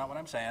 No, that's not what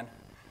I'm saying.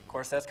 Of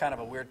course, that's kind of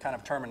a weird kind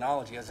of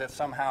terminology, as if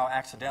somehow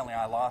accidentally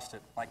I lost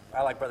it. Like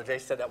Brother Jay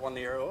said that one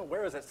year, oh,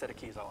 where is that set of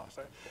keys I lost?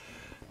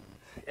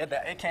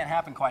 It can't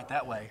happen quite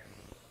that way.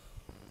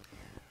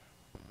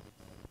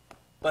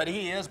 But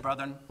he is,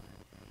 brethren,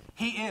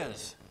 he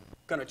is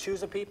going to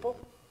choose a people.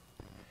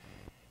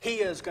 He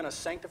is going to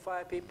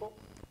sanctify a people.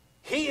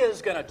 He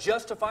is going to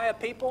justify a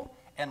people.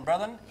 And,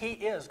 brethren, he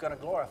is going to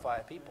glorify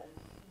a people.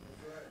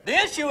 The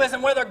issue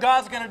isn't whether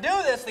God's going to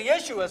do this. The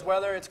issue is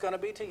whether it's going to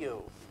be to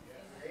you.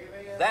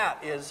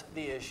 That is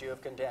the issue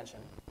of contention.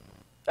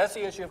 That's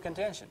the issue of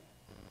contention.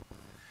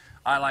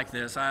 I like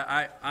this.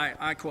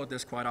 I quote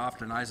this quite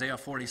often, Isaiah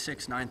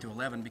 46,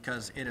 9-11,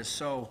 because it is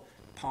so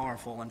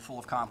powerful and full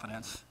of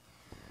confidence.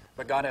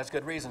 But God has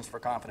good reasons for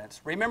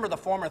confidence. Remember the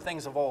former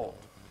things of old.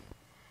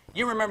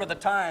 You remember the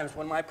times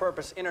when my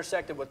purpose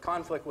intersected with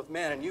conflict with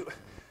men, and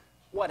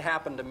what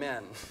happened to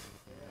men?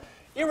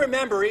 You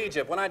remember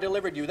Egypt, when I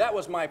delivered you, that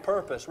was my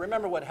purpose.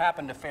 Remember what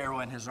happened to Pharaoh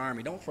and his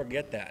army. Don't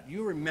forget that.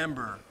 You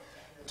remember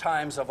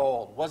times of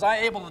old. Was I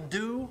able to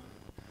do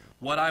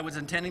what I was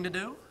intending to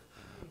do?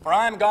 For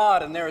I am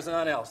God and there is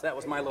none else. That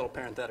was my little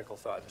parenthetical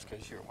thought, just in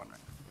case you were wondering.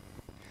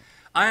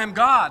 I am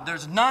God,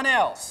 there's none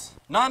else,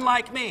 none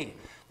like me,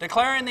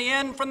 declaring the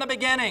end from the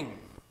beginning.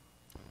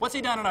 What's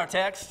he done in our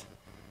text?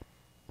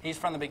 He's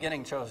from the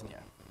beginning chosen you.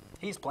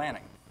 He's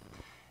planning.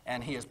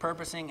 And he is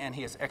purposing and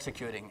he is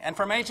executing. And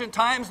from ancient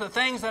times, the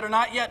things that are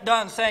not yet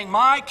done, saying,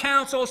 my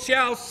counsel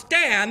shall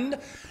stand,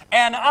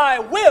 and I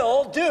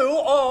will do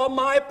all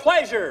my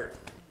pleasure.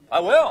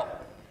 I will.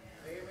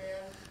 Amen.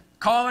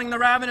 Calling the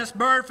ravenous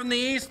bird from the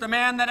east, the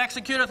man that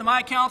executeth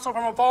my counsel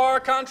from a far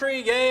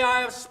country. Yea, I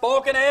have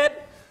spoken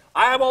it.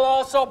 I will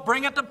also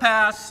bring it to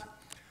pass.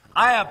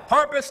 I have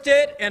purposed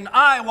it, and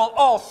I will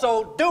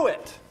also do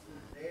it.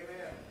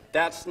 Amen.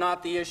 That's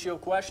not the issue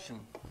of question.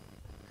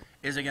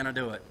 Is he going to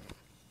do it?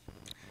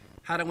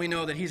 How do we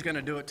know that he's going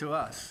to do it to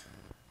us?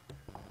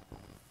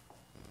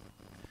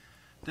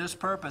 This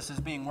purpose is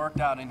being worked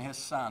out in his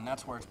Son.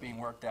 That's where it's being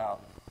worked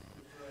out.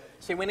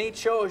 See, when he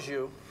chose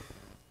you,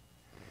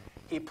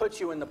 he puts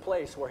you in the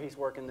place where he's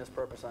working this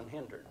purpose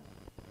unhindered.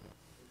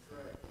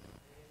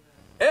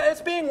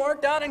 It's being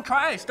worked out in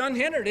Christ,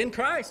 unhindered in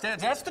Christ.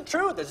 That's the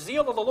truth. The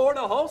zeal of the Lord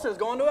of hosts is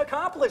going to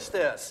accomplish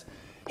this.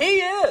 He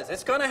is.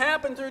 It's going to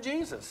happen through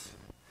Jesus.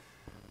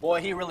 Boy,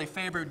 he really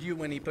favored you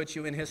when he put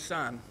you in his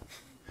Son.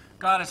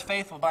 God is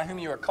faithful, by whom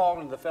you are called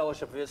into the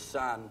fellowship of his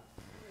Son.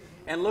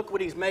 And look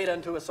what he's made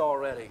unto us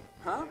already.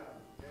 Huh?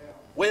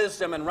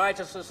 Wisdom and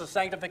righteousness and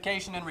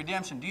sanctification and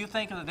redemption. Do you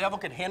think the devil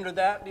could hinder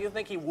that? Do you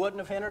think he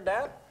wouldn't have hindered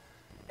that?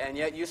 And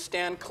yet you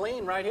stand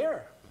clean right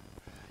here.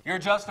 You're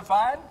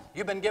justified.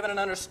 You've been given an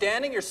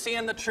understanding. You're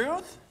seeing the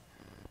truth.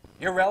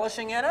 You're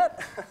relishing in it.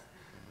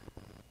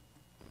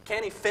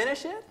 Can he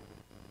finish it?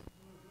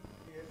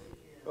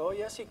 Oh,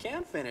 yes, he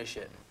can finish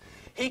it.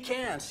 He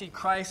can. See,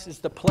 Christ is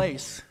the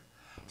place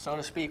so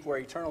to speak, where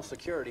eternal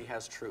security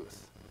has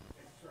truth.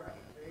 That's right.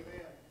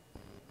 Amen.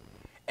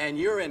 And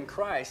you're in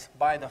Christ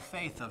by the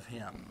faith of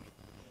Him.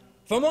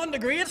 From one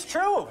degree, it's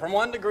true. From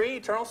one degree,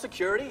 eternal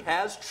security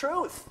has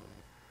truth.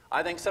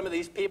 I think some of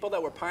these people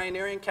that were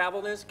pioneering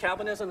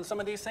Calvinism and some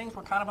of these things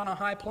were kind of on a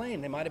high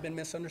plane. They might have been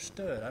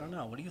misunderstood. I don't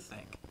know. What do you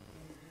think?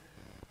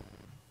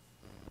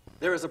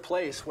 There is a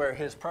place where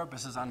His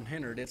purpose is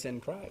unhindered. It's in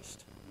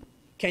Christ.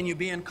 Can you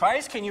be in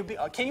Christ? Can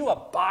you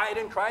abide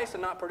in Christ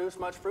and not produce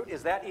much fruit?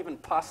 Is that even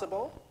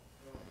possible?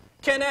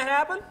 Can that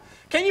happen?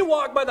 Can you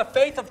walk by the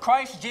faith of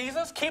Christ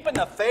Jesus, keeping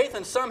the faith,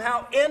 and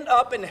somehow end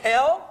up in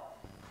hell?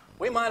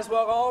 We might as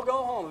well all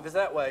go home if it's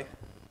that way.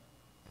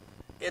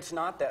 It's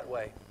not that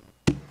way.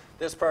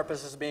 This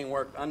purpose is being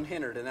worked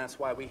unhindered, and that's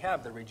why we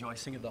have the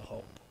rejoicing of the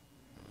hope.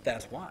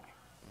 That's why.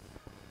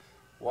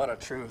 What a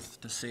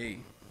truth to see.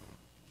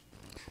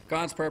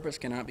 God's purpose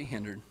cannot be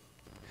hindered.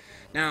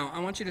 Now, I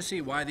want you to see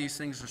why these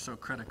things are so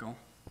critical,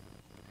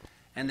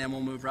 and then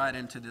we'll move right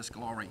into this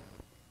glory.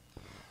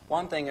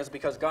 One thing is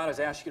because God has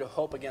asked you to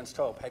hope against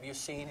hope. Have you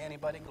seen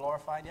anybody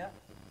glorified yet?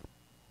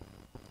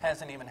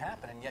 Hasn't even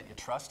happened, and yet you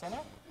trust in it?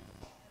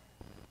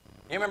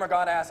 You remember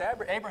God asked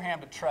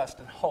Abraham to trust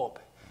and hope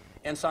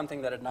in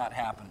something that had not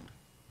happened.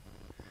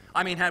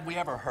 I mean, had we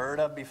ever heard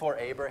of before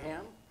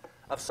Abraham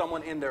of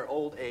someone in their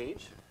old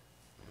age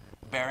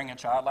bearing a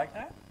child like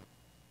that?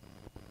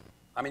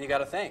 I mean, you got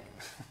to think.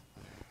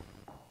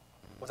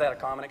 Was that a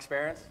common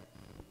experience?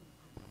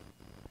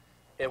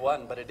 It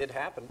wasn't, but it did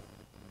happen.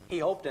 He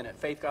hoped in it.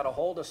 Faith got a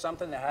hold of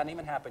something that hadn't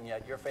even happened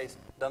yet. Your faith's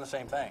done the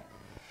same thing.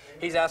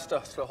 He's asked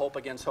us to hope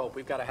against hope.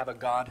 We've got to have a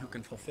God who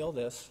can fulfill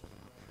this.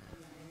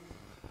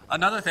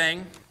 Another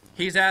thing,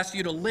 He's asked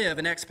you to live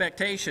in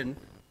expectation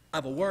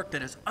of a work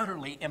that is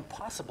utterly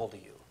impossible to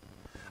you.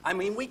 I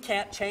mean, we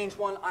can't change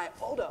one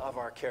iota of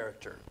our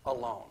character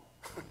alone,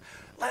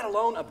 let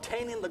alone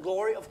obtaining the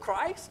glory of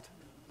Christ.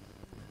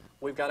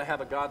 We've got to have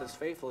a God that's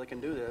faithful that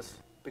can do this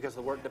because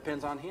the work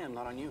depends on Him,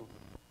 not on you.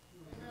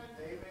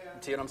 Amen.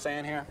 See what I'm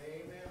saying here?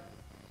 Amen.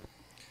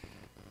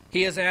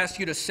 He has asked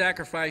you to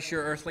sacrifice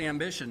your earthly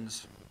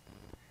ambitions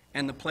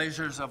and the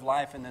pleasures of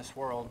life in this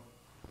world.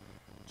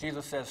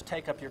 Jesus says,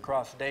 take up your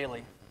cross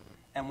daily,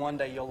 and one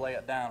day you'll lay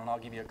it down and I'll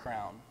give you a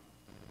crown.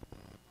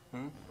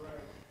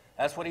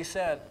 That's what He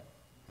said.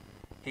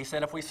 He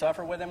said if we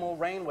suffer with Him, we'll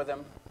reign with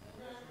Him.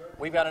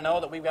 We've got to know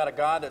that we've got a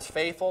God that's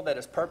faithful, that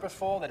is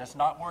purposeful, that is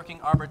not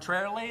working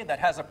arbitrarily, that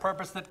has a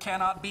purpose that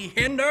cannot be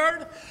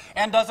hindered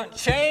and doesn't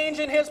change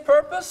in His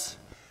purpose.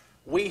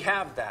 We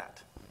have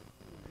that.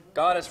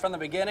 God has from the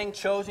beginning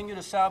chosen you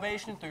to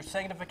salvation through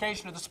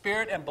sanctification of the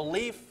Spirit and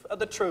belief of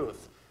the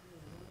truth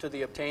to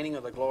the obtaining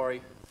of the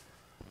glory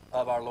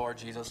of our Lord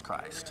Jesus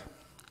Christ.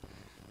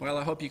 Well,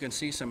 I hope you can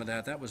see some of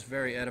that. That was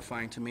very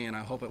edifying to me, and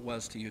I hope it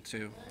was to you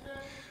too.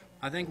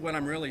 I think what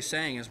I'm really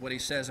saying is what he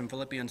says in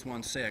Philippians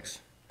 1:6.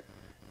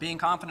 Being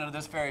confident of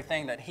this very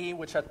thing, that He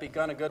which hath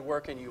begun a good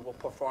work in you will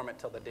perform it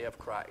till the day of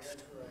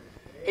Christ.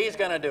 He's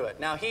going to do it.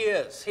 Now, He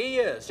is,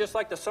 just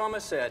like the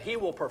psalmist said, He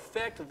will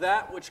perfect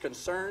that which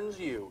concerns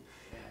you.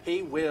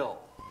 He will.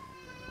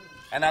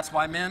 And that's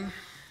why men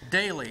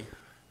daily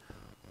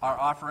are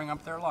offering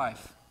up their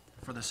life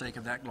for the sake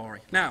of that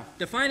glory. Now,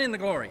 defining the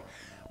glory.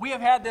 We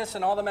have had this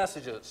in all the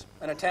messages,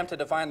 an attempt to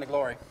define the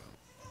glory.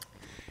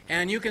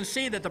 And you can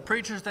see that the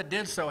preachers that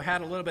did so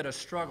had a little bit of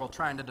struggle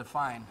trying to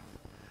define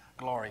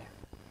glory.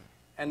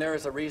 And there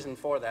is a reason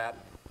for that.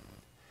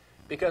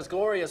 Because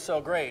glory is so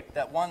great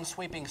that one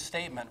sweeping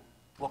statement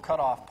will cut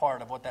off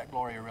part of what that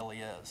glory really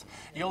is.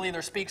 You'll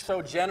either speak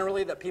so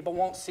generally that people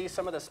won't see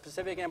some of the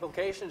specific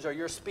implications, or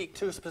you'll speak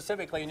too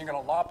specifically and you're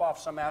going to lop off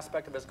some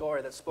aspect of His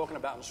glory that's spoken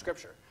about in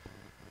Scripture.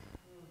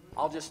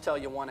 I'll just tell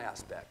you one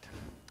aspect.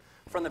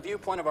 From the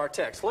viewpoint of our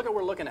text, look at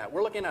what we're looking at.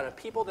 We're looking at a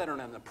people that are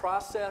in the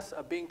process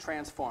of being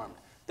transformed.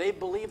 They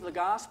believe the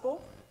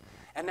gospel,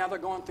 and now they're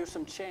going through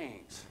some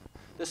change.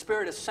 The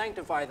Spirit has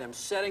sanctified them,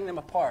 setting them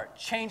apart,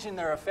 changing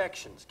their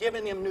affections,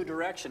 giving them new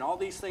direction. All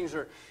these things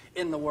are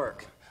in the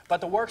work.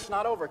 But the work's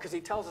not over because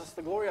He tells us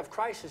the glory of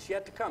Christ is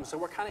yet to come. So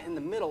we're kind of in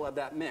the middle of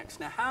that mix.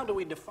 Now, how do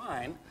we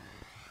define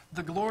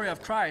the glory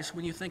of Christ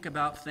when you think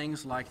about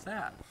things like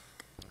that?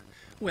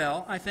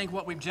 Well, I think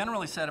what we've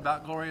generally said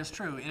about glory is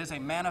true. It is a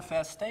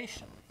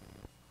manifestation.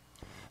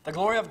 The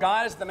glory of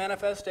God is the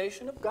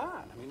manifestation of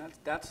God. I mean,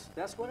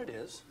 that's what it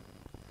is.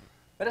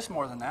 But it's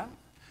more than that.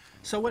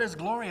 So what is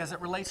glory as it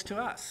relates to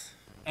us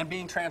and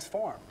being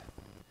transformed?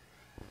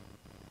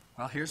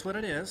 Well, here's what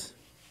it is.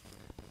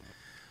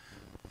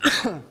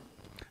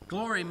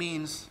 Glory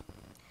means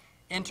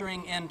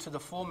entering into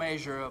the full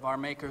measure of our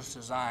Maker's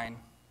design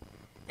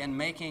in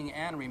making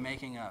and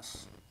remaking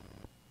us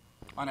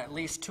on at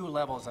least two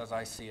levels as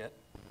I see it.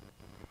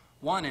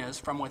 One is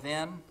from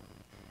within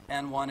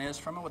and one is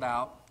from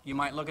without. You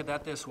might look at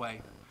that this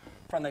way.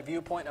 From the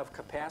viewpoint of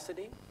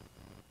capacity,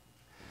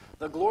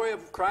 the glory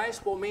of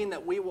Christ will mean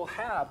that we will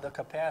have the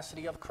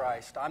capacity of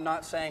Christ. I'm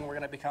not saying we're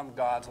going to become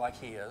gods like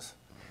He is.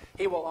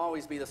 He will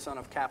always be the Son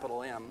of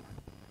capital M,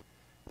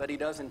 but He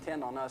does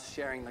intend on us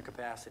sharing the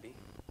capacity.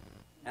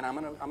 And I'm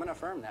going to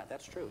affirm that.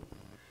 That's true.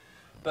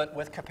 But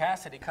with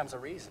capacity comes a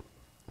reason.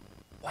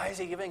 Why is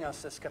he giving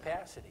us this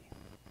capacity?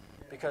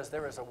 Because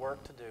there is a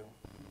work to do.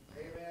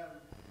 Amen.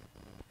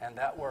 And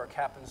that work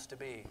happens to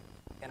be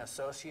in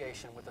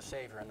association with the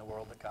Savior in the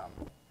world to come.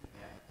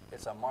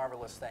 It's a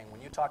marvelous thing.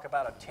 When you talk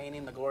about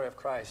obtaining the glory of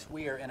Christ,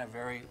 we are in a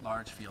very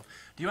large field.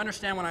 Do you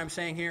understand what I'm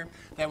saying here?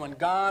 That when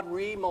God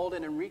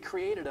remolded and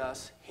recreated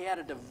us, he had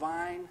a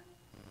divine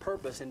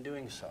purpose in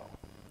doing so.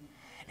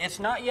 It's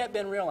not yet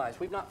been realized.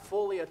 We've not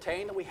fully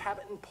attained it. We have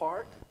it in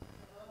part.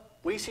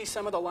 We see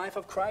some of the life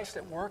of Christ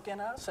at work in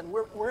us, and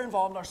we're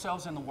involved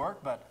ourselves in the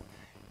work, but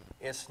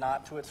it's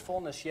not to its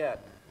fullness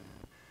yet.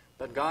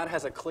 But God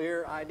has a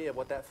clear idea of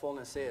what that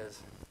fullness is.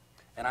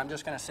 And I'm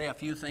just going to say a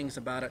few things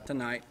about it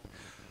tonight.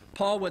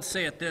 Paul would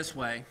say it this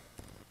way.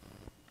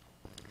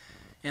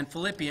 In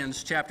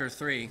Philippians chapter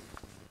 3,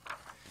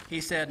 he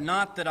said,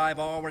 "Not that I've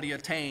already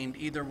attained,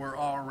 either we're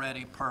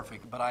already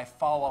perfect, but I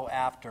follow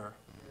after,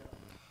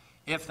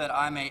 if that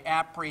I may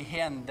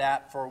apprehend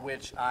that for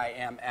which I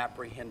am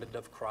apprehended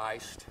of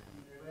Christ."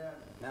 Amen.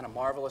 Isn't that a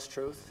marvelous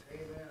truth?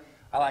 Amen.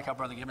 I like how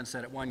Brother Gibbons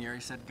said it one year.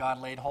 He said,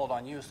 God laid hold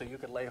on you so you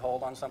could lay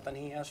hold on something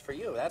he has for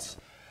you. It's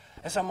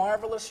a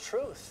marvelous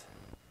truth.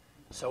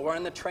 So we're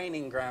in the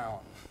training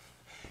ground.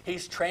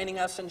 He's training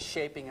us and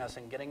shaping us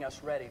and getting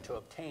us ready to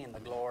obtain the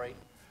glory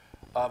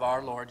of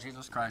our Lord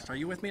Jesus Christ. Are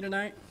you with me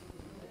tonight?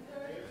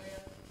 Amen.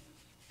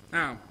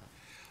 Now,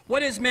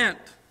 what is meant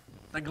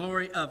the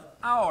glory of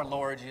our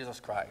Lord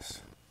Jesus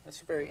Christ?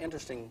 That's a very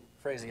interesting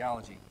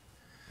phraseology.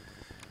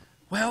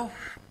 Well,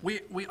 we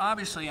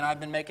obviously, and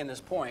I've been making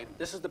this point,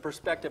 this is the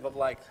perspective of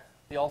like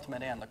the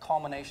ultimate end, the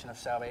culmination of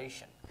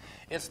salvation.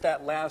 It's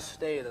that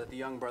last day that the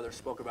young brother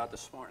spoke about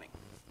this morning.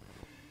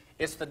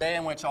 It's the day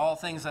in which all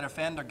things that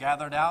offend are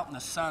gathered out, and the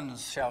sun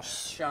shall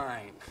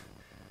shine.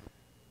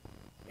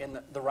 And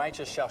the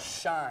righteous shall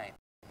shine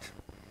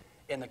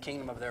in the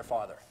kingdom of their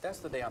Father. That's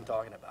the day I'm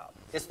talking about.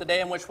 It's the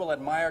day in which we'll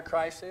admire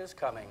Christ is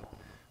coming,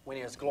 when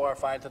he is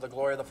glorified to the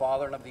glory of the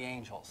Father and of the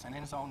angels, and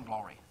in his own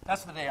glory.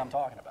 That's the day I'm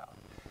talking about.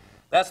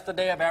 That's the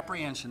day of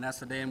apprehension. That's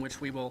the day in which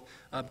we will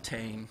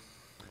obtain.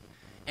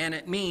 And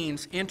it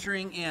means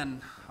entering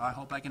in. I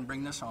hope I can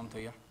bring this home to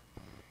you.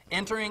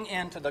 Entering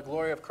into the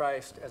glory of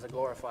Christ as a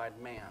glorified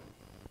man.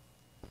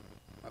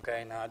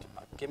 Okay, now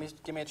give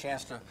me a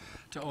chance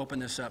to open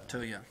this up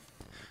to you.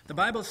 The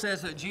Bible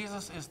says that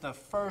Jesus is the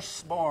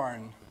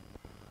firstborn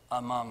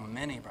among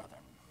many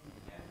brethren.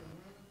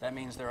 That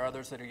means there are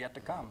others that are yet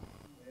to come,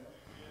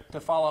 to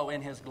follow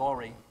in his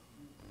glory.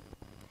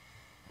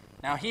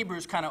 Now,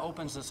 Hebrews kind of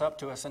opens this up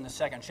to us in the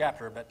second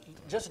chapter, but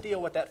just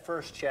deal with that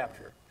first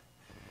chapter.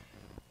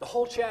 The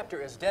whole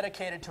chapter is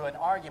dedicated to an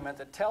argument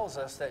that tells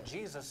us that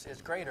Jesus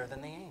is greater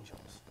than the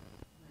angels.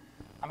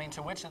 I mean,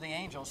 to which of the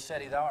angels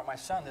said he, "Thou art my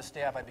son, this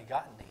day have I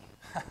begotten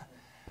thee"?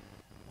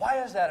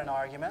 Why is that an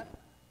argument?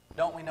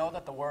 Don't we know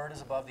that the Word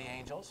is above the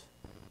angels?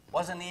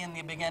 Wasn't he in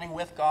the beginning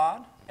with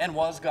God and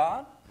was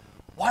God?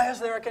 Why is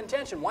there a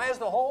contention? Why is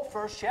the whole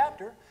first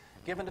chapter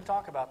given to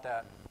talk about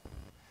that?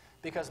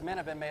 Because men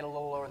have been made a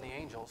little lower than the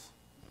angels.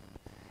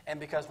 And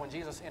because when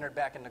Jesus entered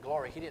back into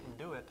glory, he didn't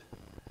do it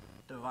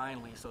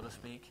divinely, so to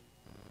speak.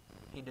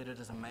 He did it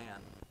as a man.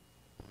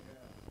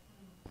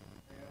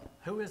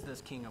 Who is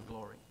this King of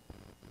glory?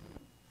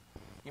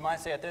 You might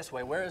say it this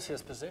way, where is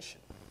his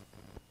position?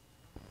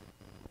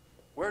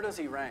 Where does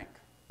he rank?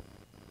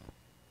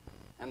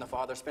 And the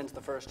Father spends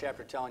the first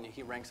chapter telling you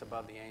he ranks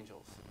above the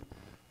angels.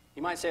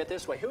 You might say it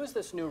this way, who is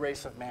this new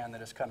race of man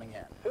that is coming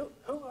in?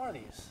 Who are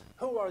these?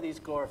 Who are these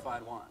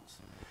glorified ones?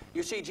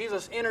 You see,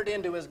 Jesus entered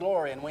into his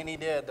glory, and when he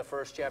did, the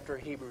first chapter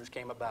of Hebrews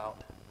came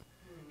about.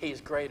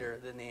 He's greater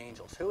than the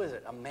angels. Who is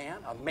it? A man?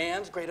 A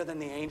man's greater than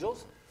the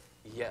angels?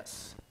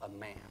 Yes, a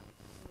man.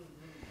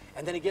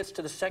 And then he gets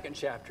to the second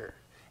chapter,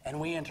 and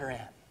we enter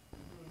in.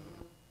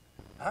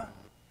 Huh?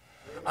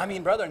 I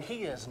mean, brethren,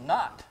 he is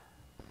not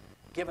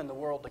given the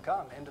world to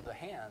come into the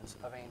hands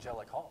of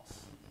angelic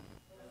hosts.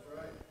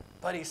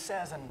 But he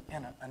says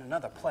in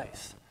another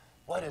place,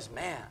 what is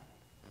man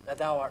that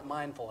thou art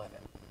mindful of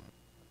him?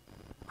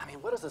 I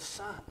mean, what is the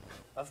Son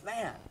of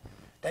Man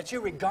that you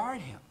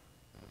regard him?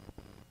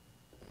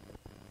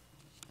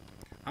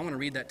 I want to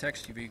read that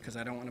text to you because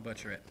I don't want to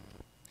butcher it.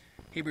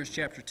 Hebrews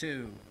chapter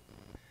 2.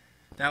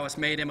 Thou hast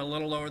made him a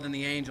little lower than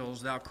the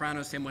angels. Thou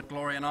crownest him with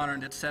glory and honor,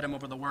 and didst set him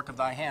over the work of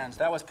thy hands.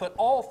 Thou hast put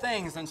all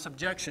things in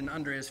subjection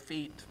under his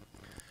feet.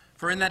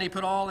 For in that he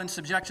put all in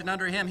subjection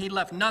under him, he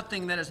left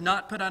nothing that is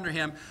not put under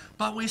him.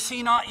 But we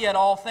see not yet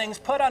all things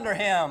put under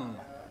him.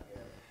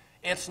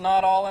 It's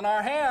not all in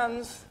our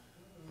hands.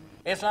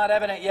 It's not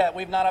evident yet.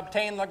 We've not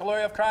obtained the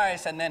glory of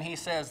Christ. And then he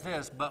says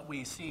this, but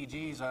we see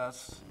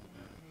Jesus.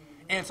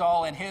 It's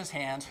all in his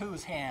hands.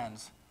 Whose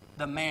hands?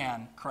 The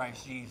man,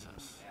 Christ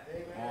Jesus.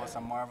 Oh, it's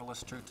a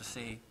marvelous truth to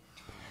see.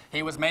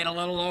 He was made a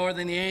little lower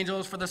than the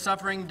angels for the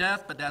suffering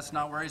death, but that's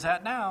not where he's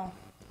at now.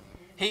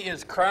 He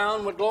is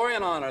crowned with glory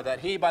and honor,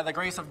 that he, by the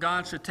grace of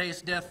God, should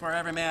taste death for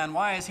every man.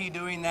 Why is he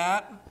doing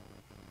that?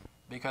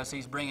 because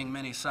he's bringing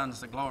many sons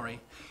to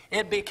glory.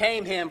 It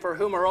became him for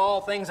whom are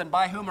all things and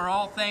by whom are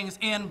all things,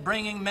 in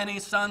bringing many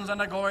sons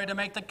unto glory, to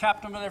make the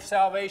captain of their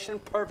salvation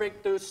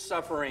perfect through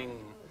suffering.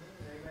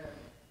 Amen.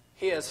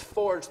 He has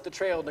forged the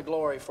trail to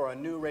glory for a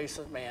new race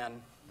of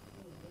man,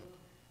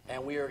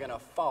 and we are going to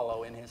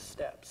follow in his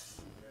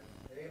steps.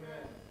 Amen.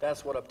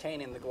 That's what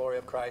obtaining the glory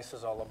of Christ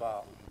is all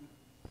about.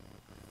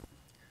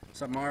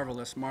 It's a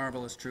marvelous,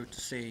 marvelous truth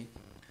to see.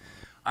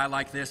 I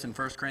like this in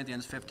 1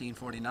 Corinthians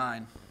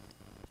 15:49.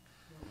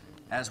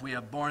 As we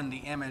have borne the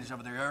image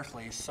of the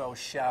earthly, so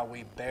shall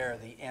we bear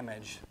the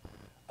image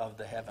of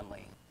the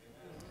heavenly.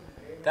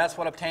 That's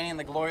what obtaining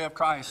the glory of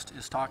Christ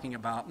is talking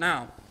about.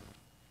 Now,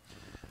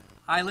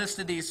 I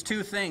listed these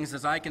two things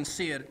as I can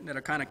see it that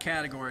are kind of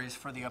categories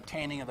for the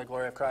obtaining of the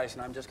glory of Christ,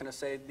 and I'm just going to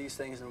say these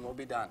things and we'll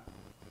be done.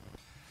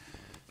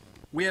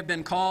 We have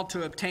been called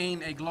to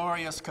obtain a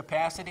glorious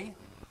capacity,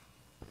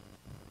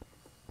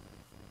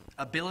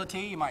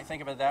 ability, you might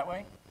think of it that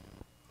way,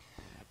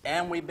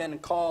 and we've been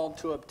called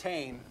to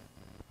obtain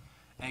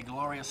a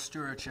glorious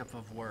stewardship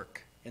of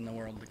work in the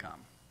world to come.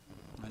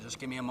 Now just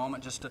give me a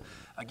moment just to,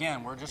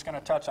 again, we're just going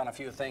to touch on a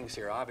few things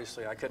here.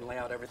 Obviously, I couldn't lay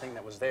out everything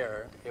that was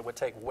there. It would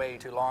take way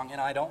too long,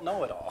 and I don't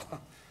know it all.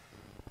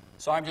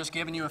 So I'm just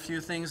giving you a few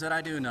things that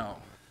I do know.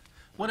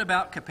 What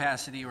about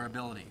capacity or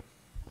ability?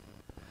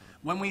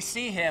 When we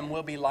see him,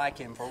 we'll be like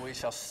him, for we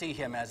shall see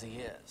him as he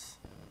is.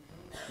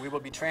 We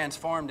will be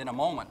transformed in a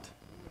moment.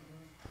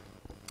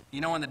 You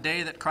know, on the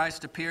day that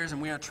Christ appears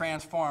and we are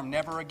transformed,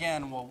 never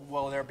again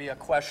will there be a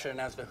question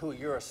as to who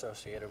you're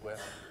associated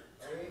with.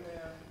 Amen.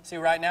 See,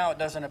 right now it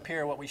doesn't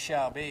appear what we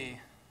shall be.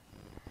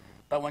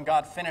 But when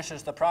God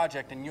finishes the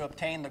project and you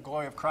obtain the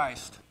glory of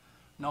Christ,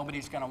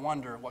 nobody's going to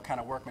wonder what kind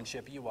of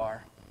workmanship you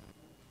are.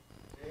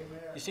 Amen.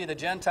 You see, the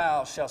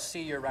Gentiles shall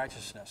see your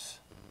righteousness.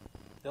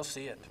 They'll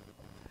see it.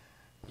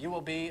 You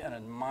will be an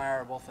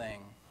admirable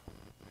thing.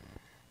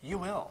 You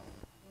will.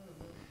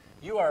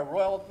 You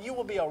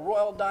will be a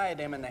royal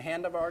diadem in the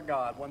hand of our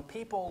God. When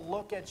people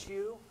look at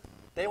you,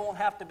 they won't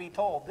have to be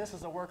told, this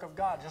is a work of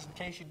God, just in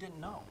case you didn't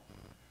know.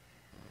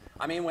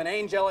 I mean, when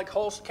angelic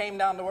hosts came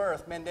down to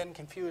earth, men didn't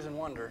confuse and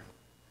wonder.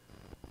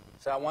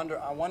 So I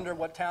wonder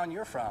what town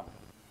you're from.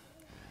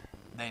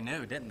 They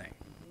knew, didn't they?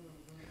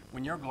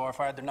 When you're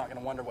glorified, they're not going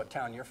to wonder what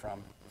town you're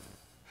from.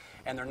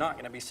 And they're not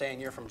going to be saying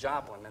you're from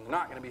Joplin. And they're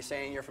not going to be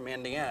saying you're from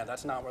Indiana.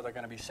 That's not what they're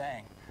going to be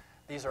saying.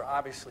 These are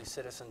obviously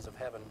citizens of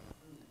heaven.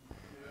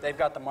 They've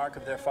got the mark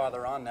of their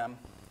Father on them.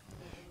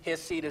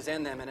 His seed is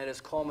in them, and it has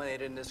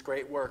culminated in this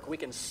great work. We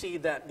can see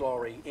that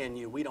glory in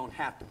you. We don't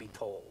have to be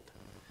told.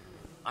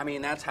 I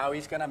mean, that's how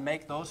he's going to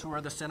make those who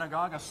are the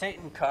synagogue of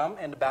Satan come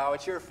and bow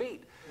at your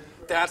feet.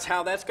 That's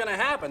how that's going to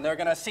happen. They're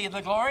going to see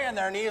the glory, and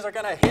their knees are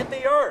going to hit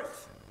the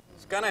earth.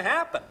 It's going to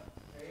happen.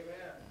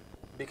 Amen.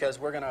 Because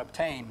we're going to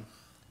obtain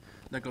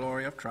the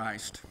glory of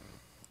Christ.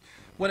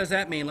 What does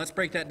that mean? Let's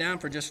break that down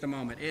for just a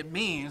moment. It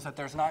means that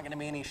there's not going to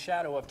be any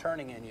shadow of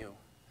turning in you.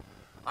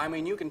 I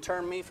mean, you can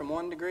turn me from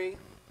 1 degree,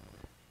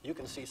 you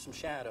can see some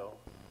shadow.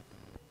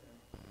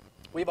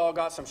 We've all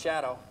got some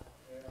shadow.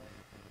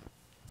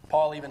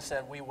 Paul even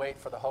said, we wait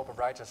for the hope of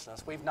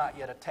righteousness. We've not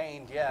yet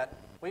attained yet.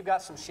 We've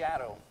got some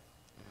shadow.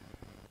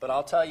 But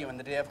I'll tell you, in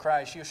the day of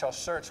Christ, you shall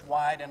search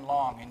wide and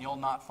long, and you'll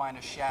not find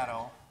a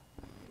shadow.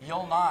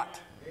 You'll not.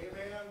 Amen.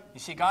 You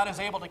see, God is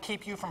able to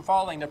keep you from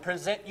falling, to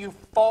present you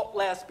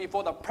faultless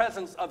before the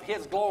presence of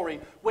his glory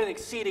with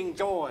exceeding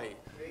joy.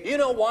 You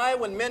know why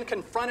when men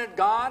confronted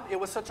God, it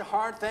was such a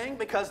hard thing?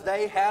 Because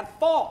they had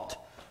fault.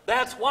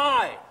 That's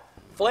why.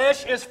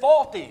 Flesh is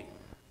faulty.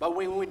 But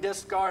when we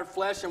discard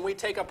flesh and we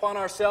take upon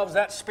ourselves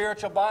that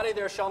spiritual body,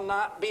 there shall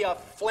not be a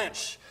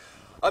flinch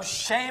of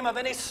shame of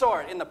any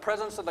sort in the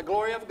presence of the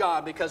glory of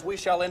God, because we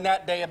shall in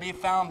that day be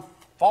found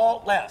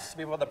faultless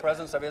before the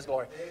presence of his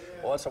glory.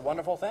 Well, it's a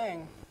wonderful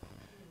thing.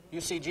 You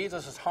see,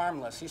 Jesus is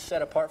harmless. He's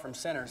set apart from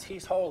sinners.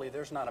 He's holy.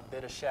 There's not a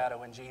bit of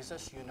shadow in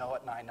Jesus. You know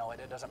it and I know it.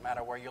 It doesn't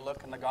matter where you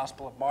look in the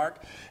Gospel of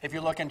Mark. If you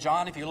look in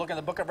John, if you look in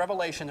the book of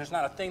Revelation, there's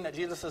not a thing that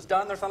Jesus has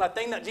done. There's not a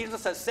thing that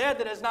Jesus has said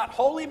that is not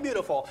wholly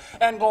beautiful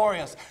and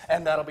glorious.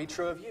 And that'll be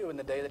true of you in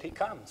the day that he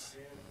comes.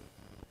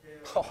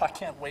 Oh, I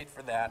can't wait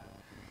for that.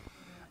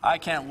 I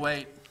can't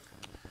wait.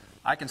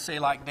 I can say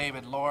like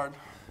David, Lord,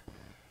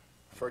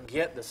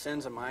 forget the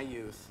sins of my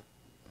youth.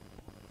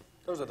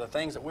 Those are the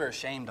things that we're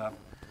ashamed of.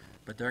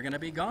 But they're going to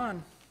be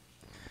gone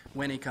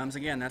when he comes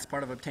again. That's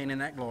part of obtaining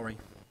that glory.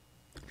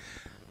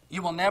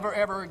 You will never,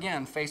 ever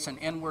again face an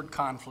inward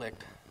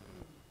conflict.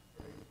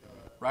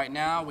 Right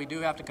now, we do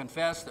have to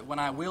confess that when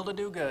I will to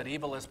do good,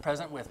 evil is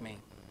present with me.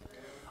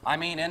 I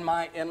mean, in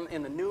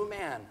the new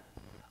man,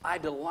 I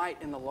delight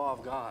in the law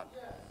of God.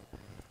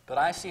 But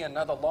I see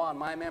another law in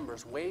my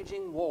members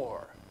waging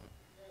war,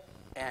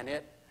 and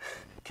it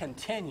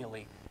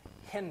continually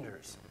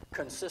hinders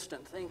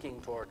consistent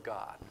thinking toward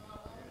God.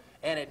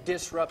 And it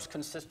disrupts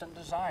consistent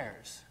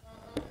desires.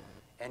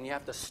 And you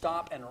have to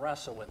stop and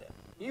wrestle with it.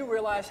 You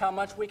realize how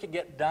much we could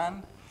get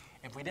done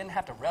if we didn't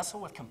have to wrestle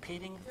with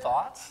competing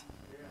thoughts?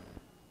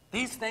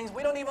 These things,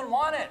 we don't even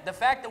want it. The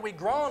fact that we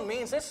groan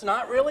means it's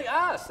not really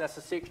us. That's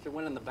the secret to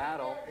winning the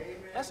battle. Amen.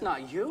 That's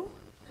not you.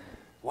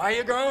 Why are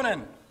you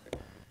groaning?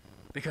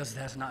 Because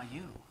that's not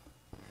you.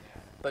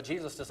 But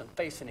Jesus doesn't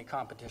face any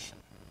competition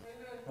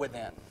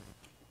within.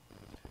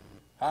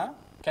 Huh?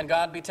 Can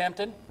God be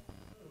tempted?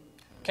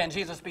 Can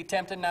Jesus be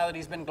tempted now that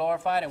he's been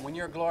glorified? And when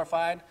you're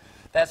glorified,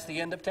 that's the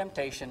end of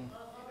temptation.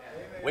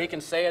 We can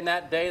say in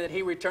that day that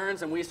he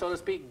returns and we, so to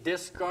speak,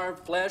 discard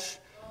flesh,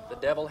 the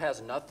devil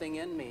has nothing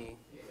in me.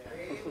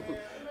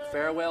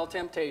 Farewell,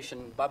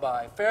 temptation.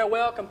 Bye-bye.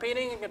 Farewell,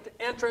 competing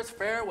interests.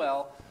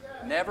 Farewell.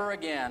 Never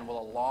again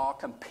will a law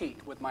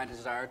compete with my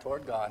desire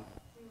toward God.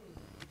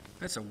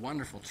 That's a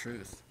wonderful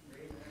truth.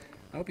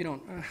 I hope you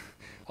don't. I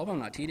hope I'm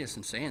not tedious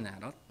in saying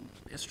that.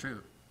 It's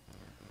true.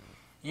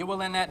 You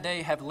will in that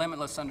day have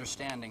limitless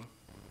understanding.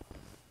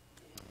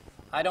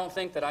 I don't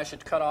think that I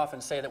should cut off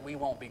and say that we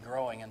won't be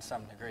growing in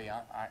some degree.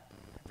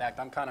 In fact,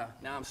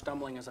 I'm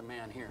stumbling as a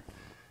man here,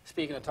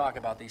 speaking to talk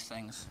about these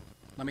things.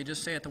 Let me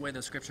just say it the way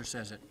the Scripture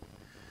says it.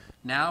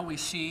 Now we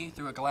see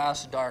through a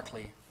glass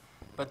darkly,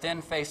 but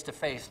then face to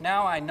face.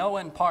 Now I know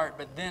in part,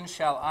 but then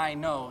shall I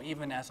know,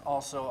 even as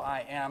also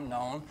I am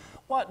known.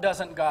 What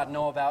doesn't God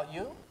know about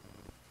you?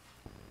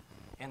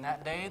 In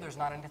that day, there's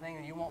not anything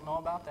that you won't know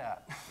about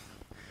that.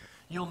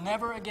 You'll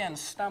never again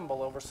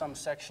stumble over some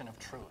section of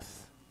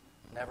truth.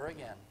 Never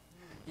again.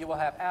 You will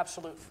have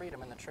absolute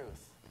freedom in the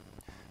truth.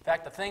 In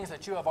fact, the things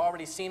that you have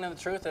already seen in the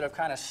truth that have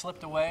kind of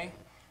slipped away,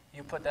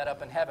 you put that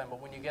up in heaven,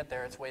 but when you get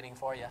there, it's waiting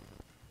for you.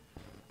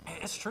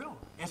 It's true.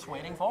 It's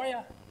waiting for you.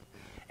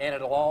 And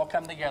it'll all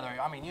come together.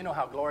 I mean, you know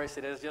how glorious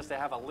it is just to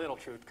have a little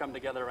truth come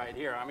together right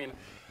here. I mean,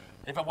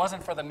 if it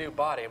wasn't for the new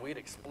body, we'd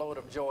explode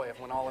of joy if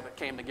when all of it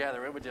came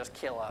together. It would just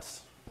kill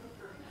us.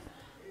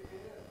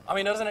 I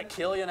mean, doesn't it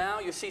kill you now?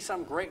 You see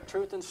some great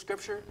truth in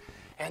Scripture,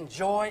 and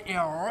joy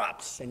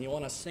erupts, and you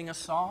want to sing a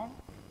song?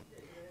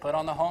 Put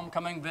on the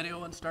homecoming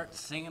video and start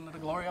singing to the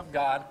glory of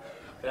God.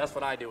 That's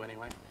what I do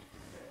anyway.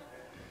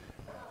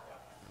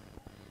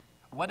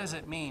 What does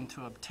it mean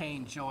to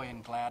obtain joy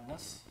and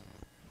gladness?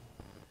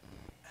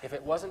 If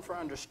it wasn't for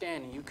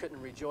understanding, you couldn't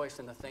rejoice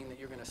in the thing that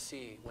you're going to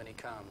see when he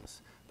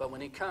comes. But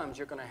when he comes,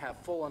 you're going to have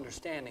full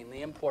understanding.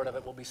 The import of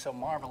it will be so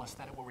marvelous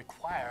that it will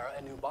require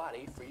a new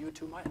body for you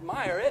to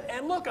admire it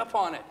and look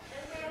upon it.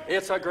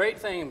 It's a great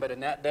thing, but in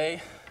that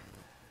day,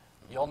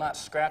 you'll not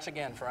scratch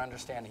again for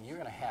understanding. You're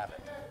going to have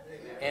it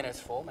in its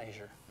full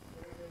measure.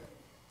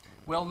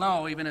 We'll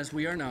know even as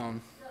we are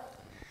known.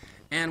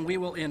 And we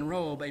will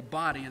enrobe a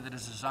body that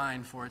is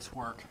designed for its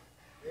work.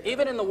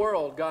 Even in the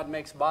world, God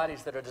makes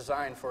bodies that are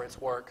designed for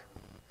its work.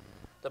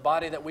 The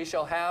body that we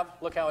shall have,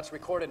 look how it's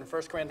recorded in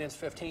 1 Corinthians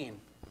 15.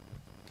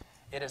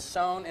 It is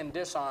sown in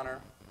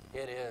dishonor.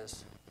 It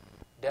is.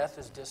 Death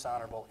is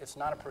dishonorable. It's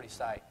not a pretty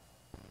sight.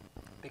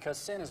 Because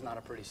sin is not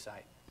a pretty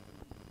sight.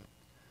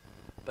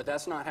 But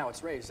that's not how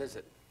it's raised, is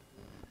it?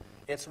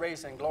 It's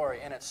raised in glory,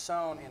 and it's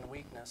sown in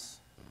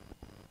weakness.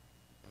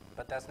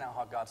 But that's not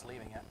how God's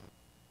leaving it.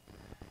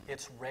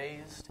 It's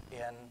raised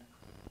in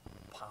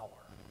power.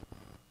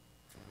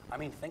 I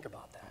mean, think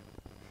about that.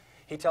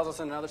 He tells us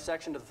in another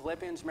section to the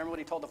Philippians, remember what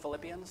he told the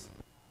Philippians?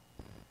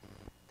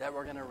 That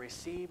we're going to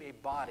receive a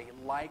body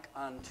like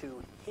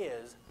unto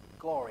his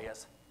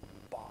glorious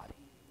body.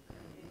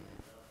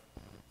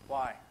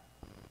 Why?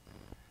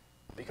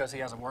 Because he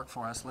has a work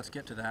for us. Let's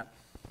get to that.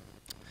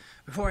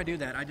 Before I do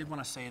that, I did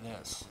want to say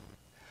this.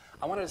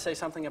 I wanted to say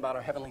something about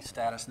our heavenly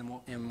status, and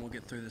then we'll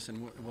get through this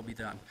and we'll be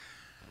done.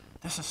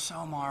 This is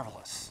so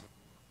marvelous.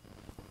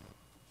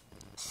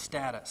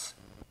 Status.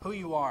 Who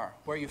you are,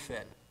 where you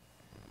fit.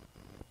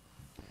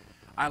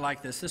 I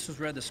like this. This was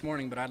read this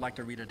morning, but I'd like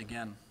to read it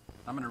again.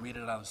 I'm going to read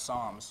it out of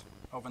Psalms.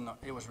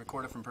 It was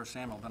recorded from 1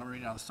 Samuel, but I'm going to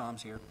read it out of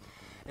Psalms here.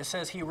 It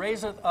says, He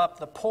raiseth up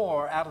the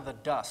poor out of the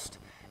dust,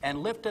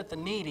 and lifteth the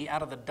needy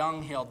out of the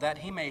dunghill, that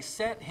he may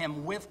set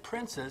him with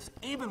princes,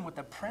 even with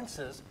the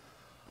princes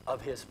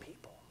of his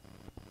people.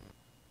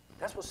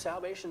 That's what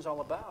salvation's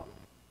all about.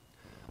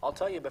 I'll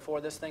tell you,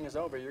 before this thing is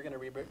over, you're going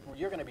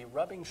to be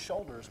rubbing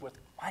shoulders with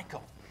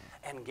Michael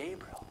and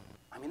Gabriel.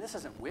 I mean, this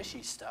isn't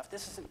wishy stuff.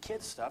 This isn't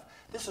kid stuff.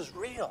 This is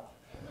real.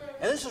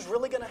 And this is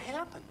really going to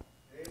happen.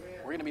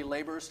 We're going to be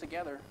laborers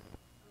together.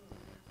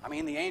 I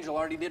mean, the angel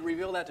already did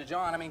reveal that to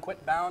John. I mean,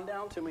 quit bowing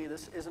down to me.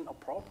 This isn't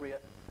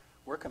appropriate.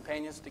 We're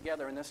companions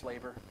together in this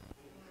labor.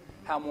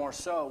 How more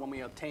so when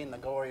we obtain the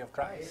glory of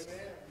Christ.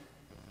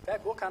 In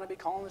fact, we'll kind of be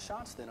calling the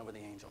shots then over the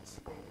angels.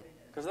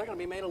 Because they're going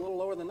to be made a little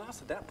lower than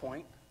us at that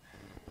point.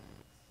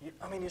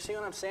 I mean, you see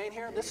what I'm saying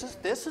here? This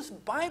is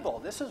Bible.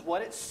 This is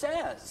what it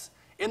says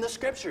in the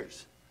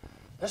Scriptures.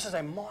 This is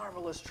a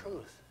marvelous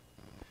truth.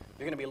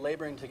 You're going to be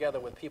laboring together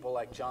with people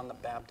like John the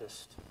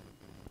Baptist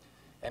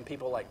and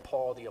people like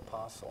Paul the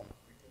Apostle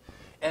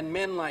and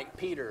men like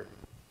Peter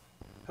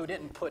who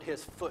didn't put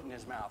his foot in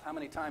his mouth. How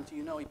many times do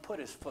you know he put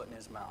his foot in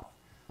his mouth?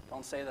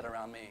 Don't say that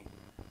around me.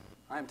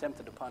 I'm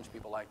tempted to punch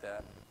people like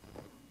that.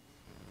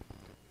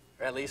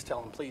 Or at least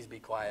tell them, please be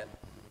quiet.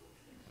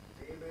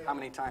 Amen. How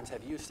many times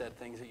have you said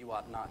things that you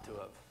ought not to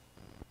have?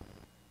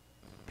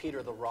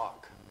 Peter the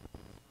rock.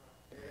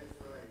 That's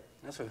right.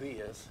 That's who he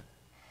is.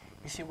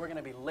 You see, we're going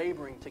to be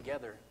laboring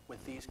together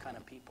with these kind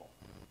of people.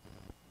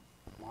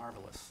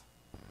 Marvelous.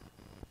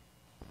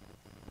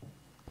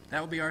 That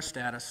will be our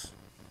status.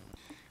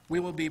 We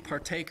will be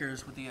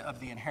partakers of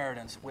the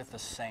inheritance with the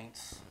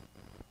saints.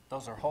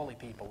 Those are holy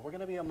people. We're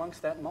going to be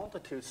amongst that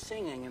multitude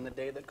singing in the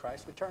day that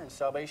Christ returns.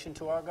 Salvation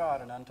to our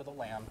God and unto the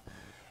Lamb.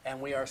 And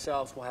we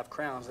ourselves will have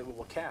crowns that we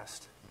will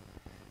cast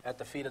at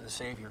the feet of the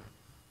Savior.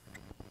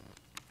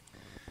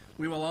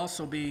 We will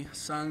also be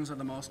sons of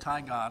the Most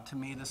High God. To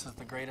me, this is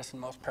the greatest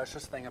and most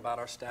precious thing about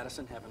our status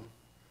in heaven.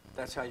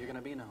 That's how you're going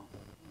to be known.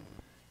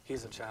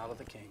 He's a child of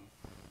the King.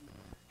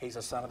 He's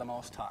a son of the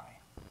Most High.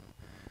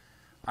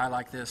 I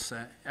like this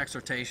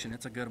exhortation.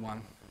 It's a good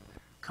one.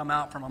 Come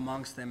out from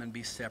amongst them and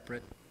be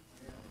separate.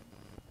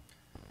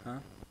 Huh?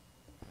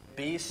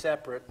 Be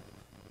separate.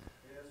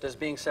 Does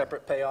being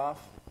separate pay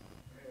off?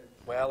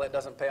 Well, it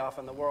doesn't pay off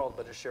in the world,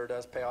 but it sure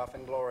does pay off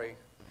in glory.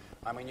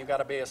 I mean, you got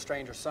to be a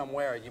stranger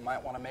somewhere. You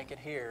might want to make it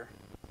here.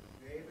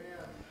 Amen.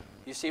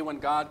 You see, when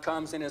God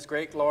comes in His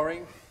great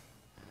glory,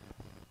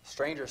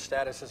 stranger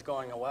status is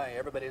going away.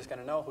 Everybody's going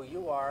to know who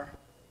you are.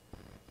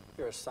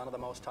 You're a son of the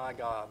Most High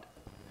God.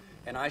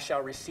 And I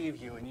shall receive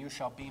you, and you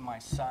shall be my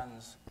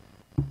sons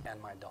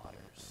and my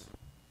daughters.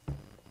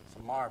 It's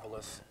a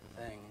marvelous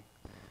thing.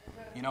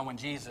 You know, when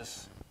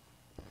Jesus,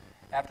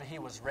 after He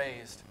was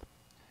raised,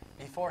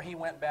 before He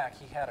went back,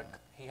 He had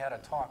a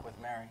talk with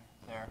Mary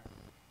there.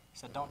 He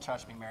said, "Don't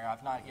touch me, Mary.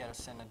 I've not yet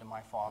ascended to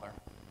my Father."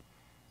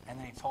 And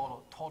then He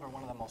told her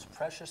one of the most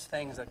precious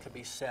things that could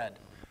be said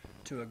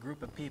to a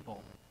group of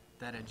people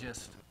that had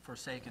just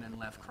forsaken and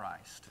left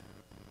Christ.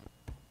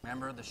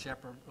 Remember, the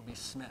shepherd will be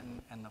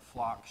smitten and the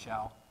flock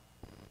shall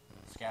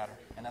scatter.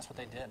 And that's what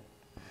they did.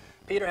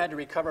 Peter had to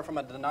recover from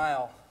a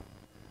denial.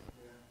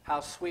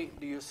 How sweet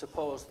do you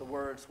suppose the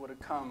words would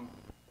have come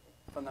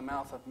from the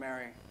mouth of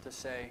Mary to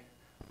say,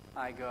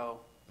 "I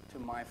go to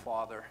my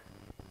Father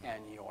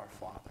and your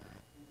Father,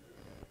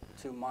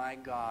 to my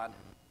God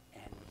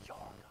and your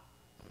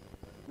God."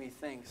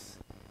 Methinks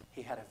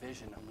he had a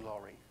vision of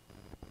glory.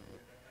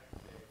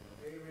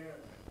 Amen.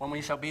 When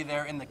we shall be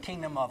there in the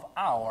kingdom of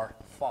our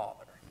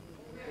Father.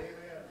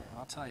 Amen.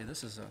 I'll tell you,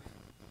 this is a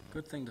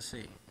good thing to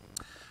see.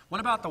 What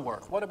about the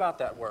work? What about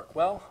that work?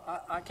 Well,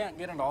 I can't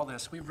get into all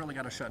this. We've really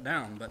got to shut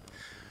down. But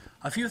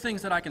a few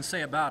things that I can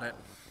say about it.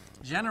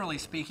 Generally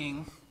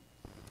speaking,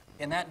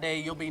 in that day,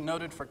 you'll be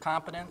noted for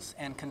competence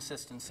and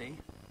consistency.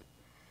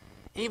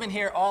 Even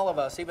here, all of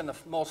us, even the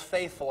most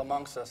faithful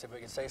amongst us, if we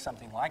could say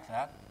something like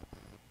that,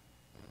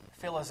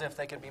 feel as if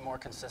they could be more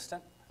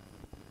consistent,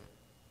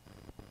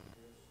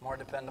 more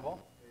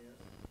dependable.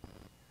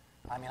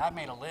 I mean, I've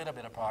made a little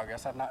bit of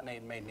progress. I've not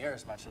made near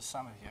as much as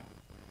some of you,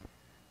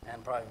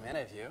 and probably many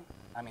of you.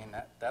 I mean,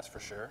 that's for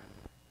sure.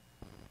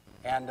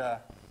 And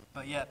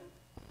but yet,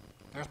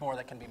 there's more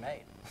that can be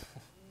made.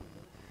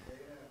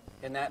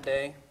 In that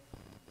day,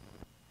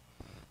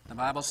 the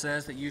Bible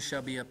says that you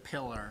shall be a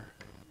pillar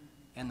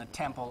in the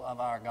temple of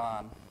our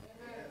God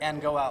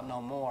and go out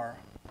no more.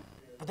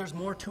 But there's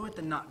more to it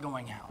than not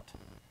going out.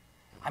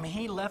 I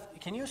mean,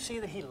 can you see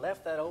that he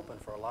left that open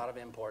for a lot of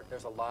import?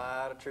 There's a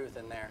lot of truth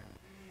in there.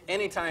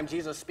 Anytime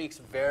Jesus speaks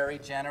very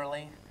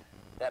generally,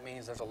 that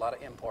means there's a lot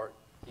of import.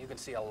 You can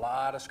see a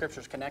lot of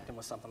scriptures connecting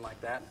with something like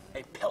that.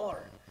 A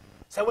pillar.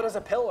 So what is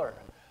a pillar?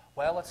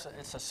 Well,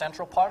 it's a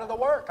central part of the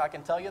work, I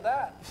can tell you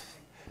that.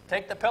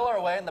 Take the pillar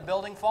away and the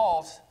building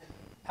falls.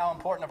 How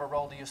important of a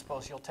role do you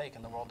suppose you'll take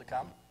in the world to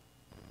come?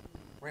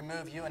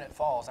 Remove you and it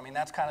falls. I mean,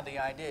 that's kind of the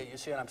idea. You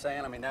see what I'm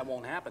saying? I mean, that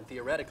won't happen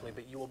theoretically,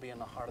 but you will be in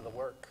the heart of the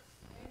work.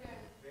 Amen.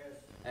 Yes.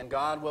 And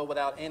God will,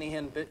 without any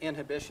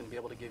inhibition, be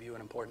able to give you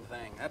an important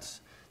thing.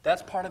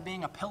 That's part of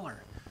being a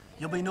pillar.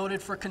 You'll be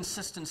noted for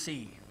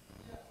consistency.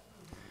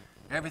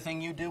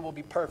 Everything you do will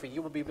be perfect.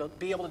 You will be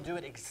able to do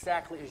it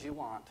exactly as you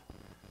want.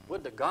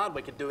 Would to God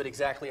we could do it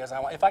exactly as I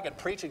want. If I could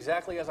preach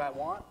exactly as I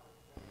want.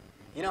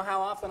 You know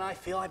how often I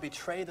feel I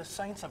betray the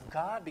saints of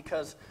God?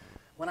 Because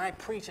when I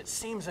preach, it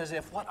seems as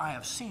if what I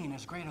have seen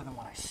is greater than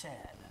what I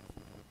said.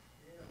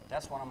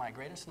 That's one of my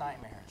greatest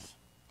nightmares,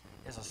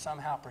 is to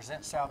somehow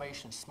present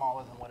salvation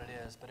smaller than what it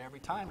is. But every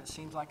time it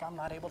seems like I'm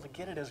not able to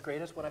get it as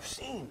great as what I've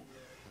seen.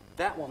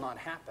 That will not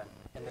happen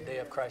in the day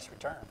of Christ's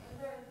return.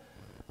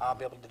 I'll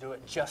be able to do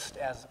it just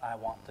as I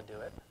want to do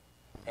it.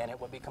 And it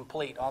will be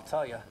complete. I'll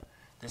tell you,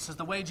 this is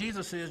the way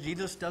Jesus is.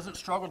 Jesus doesn't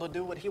struggle to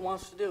do what he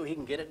wants to do. He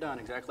can get it done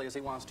exactly as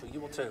he wants to. You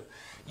will too.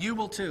 You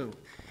will too.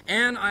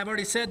 And I've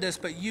already said this,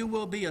 but you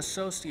will be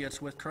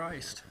associates with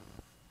Christ.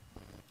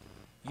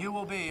 You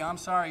will be. I'm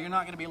sorry, you're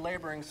not going to be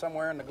laboring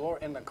somewhere in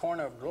the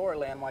corner of glory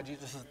land while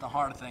Jesus is at the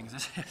heart of things.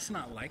 It's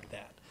not like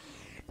that.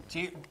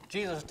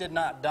 Jesus did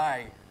not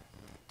die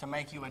to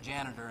make you a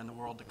janitor in the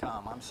world to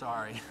come. I'm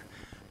sorry.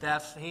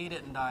 He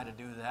didn't die to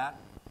do that.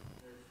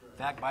 In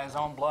fact, by his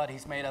own blood,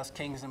 he's made us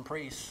kings and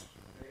priests.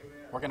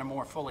 We're going to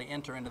more fully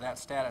enter into that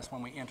status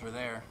when we enter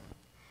there.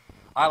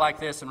 I like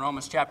this in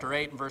Romans chapter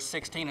 8 and verse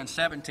 16 and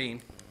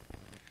 17.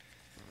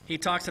 He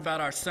talks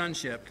about our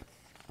sonship.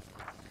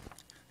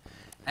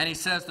 And he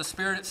says, the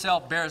Spirit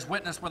itself bears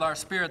witness with our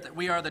spirit that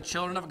we are the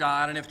children of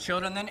God, and if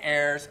children, then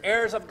heirs,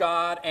 heirs of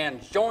God,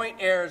 and joint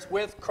heirs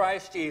with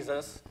Christ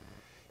Jesus,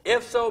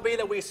 if so be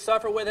that we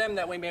suffer with him,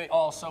 that we may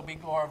also be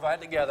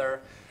glorified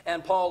together.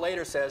 And Paul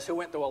later says, who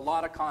went through a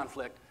lot of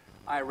conflict,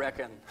 I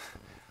reckon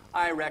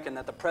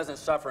that the present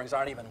sufferings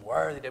aren't even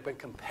worthy to be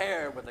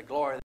compared with the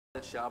glory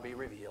that shall be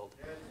revealed.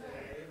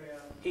 Amen.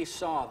 He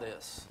saw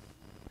this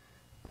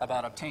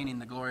about obtaining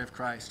the glory of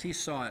Christ. He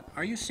saw it.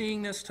 Are you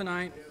seeing this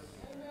tonight?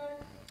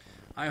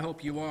 I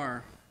hope you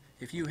are.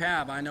 If you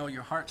have, I know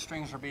your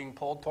heartstrings are being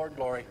pulled toward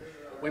glory.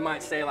 We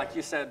might say, like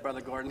you said,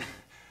 Brother Gordon,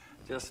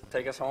 just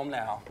take us home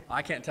now.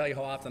 I can't tell you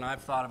how often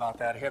I've thought about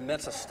that. Here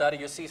amidst a study,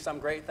 you see some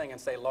great thing and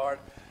say, Lord,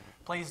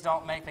 please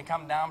don't make me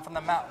come down from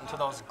the mountain to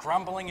those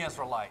grumbling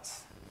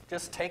Israelites.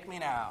 Just take me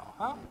now.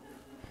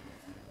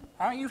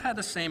 Huh? You've had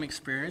the same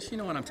experience. You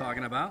know what I'm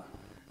talking about.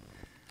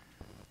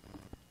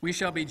 We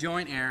shall be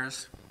joint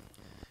heirs.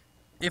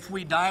 If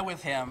we die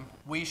with him,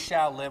 we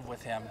shall live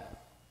with him.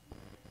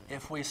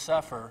 If we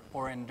suffer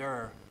or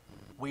endure,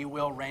 we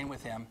will reign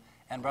with him.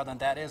 And brethren,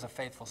 that is a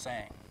faithful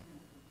saying.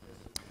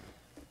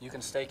 You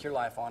can stake your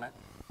life on it.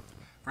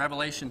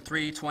 Revelation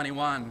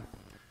 3:21,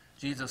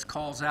 Jesus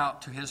calls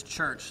out to his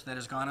church that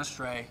has gone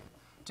astray,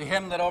 to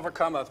him that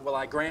overcometh will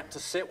I grant to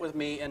sit with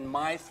me in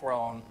my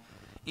throne,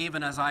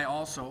 even as I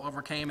also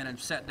overcame and am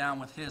set down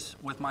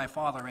with my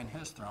Father in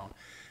his throne.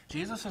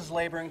 Jesus is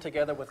laboring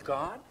together with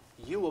God.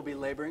 You will be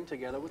laboring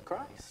together with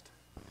Christ.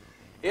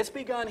 It's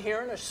begun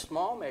here in a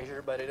small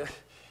measure, but it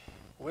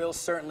will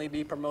certainly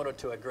be promoted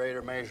to a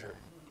greater measure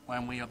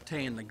when we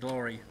obtain the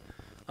glory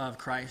of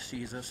Christ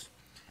Jesus.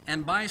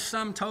 And by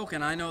some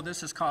token, I know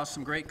this has caused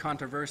some great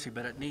controversy,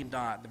 but it need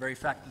not. The very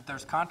fact that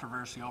there's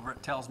controversy over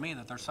it tells me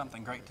that there's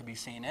something great to be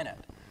seen in it.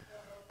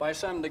 By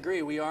some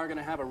degree, we are going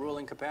to have a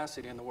ruling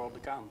capacity in the world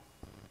to come.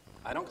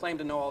 I don't claim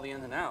to know all the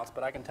ins and outs,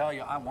 but I can tell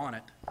you I want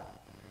it.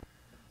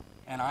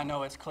 And I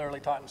know it's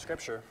clearly taught in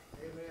Scripture.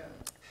 Amen.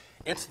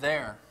 It's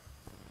there.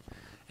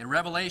 In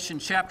Revelation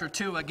chapter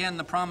 2, again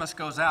the promise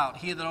goes out.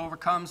 He that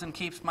overcomes and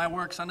keeps my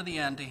works unto the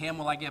end, to him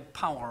will I give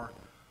power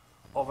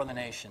over the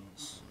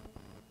nations.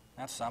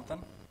 That's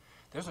something.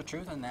 There's a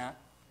truth in that.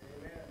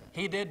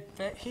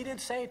 Amen. He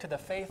did say to the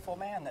faithful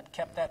man that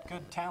kept that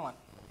good talent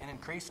and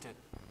increased it,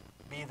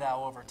 be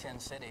thou over 10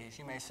 cities.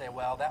 You may say,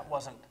 well, that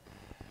wasn't,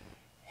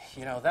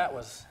 that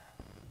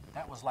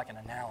was like an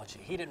analogy.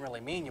 He didn't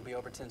really mean you'll be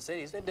over 10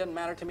 cities. It doesn't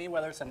matter to me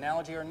whether it's an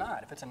analogy or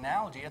not. If it's an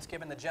analogy, it's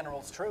giving the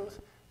general's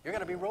truth. You're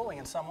going to be ruling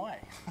in some way.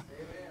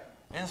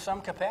 Amen. In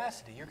some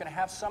capacity. You're going to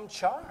have some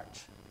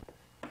charge.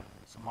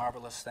 It's a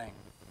marvelous thing.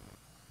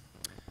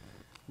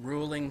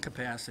 Ruling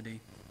capacity.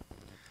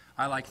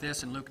 I like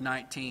this in Luke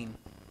 19.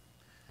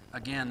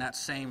 Again, that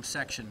same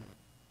section.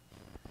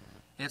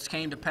 It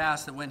came to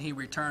pass that when he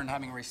returned,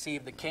 having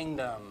received the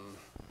kingdom,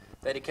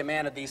 that he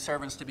commanded these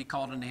servants to be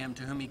called unto him,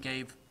 to whom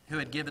who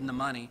had given the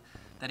money,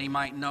 that he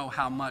might know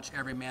how much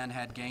every man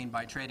had gained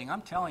by trading.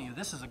 I'm telling you,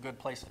 this is a good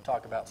place to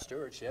talk about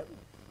stewardship.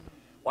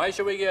 Why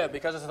should we give?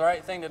 Because it's the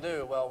right thing to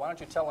do. Well, why don't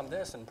you tell them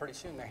this, and pretty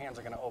soon their hands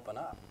are going to open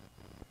up.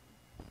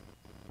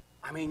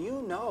 I mean,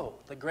 you know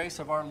the grace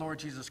of our Lord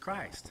Jesus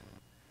Christ,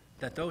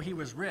 that though he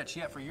was rich,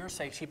 yet for your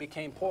sakes he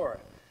became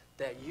poor,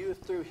 that you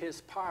through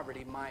his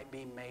poverty might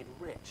be made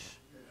rich.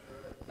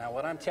 Now,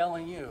 what I'm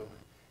telling you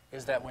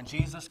is that when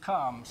Jesus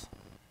comes,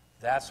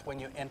 that's when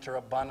you enter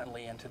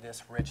abundantly into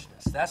this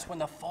richness. That's when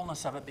the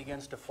fullness of it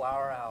begins to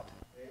flower out.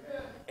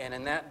 Amen. And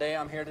in that day,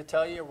 I'm here to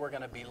tell you, we're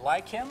going to be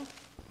like him,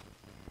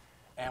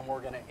 and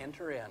we're going to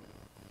enter in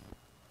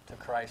to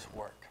Christ's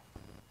work.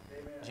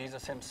 Amen.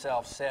 Jesus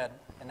himself said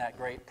in that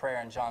great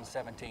prayer in John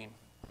 17,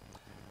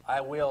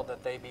 I will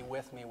that they be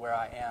with me where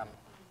I am,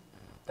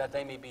 that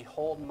they may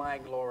behold my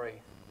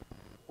glory,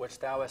 which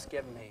thou hast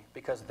given me,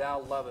 because thou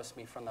lovest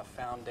me from the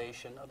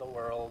foundation of the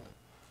world.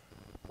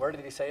 Where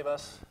did he save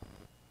us?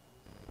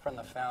 From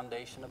the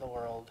foundation of the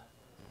world.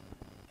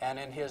 And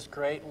in his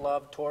great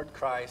love toward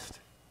Christ,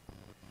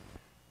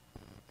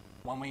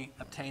 when we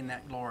obtain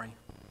that glory,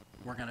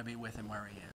 we're going to be with him where he is.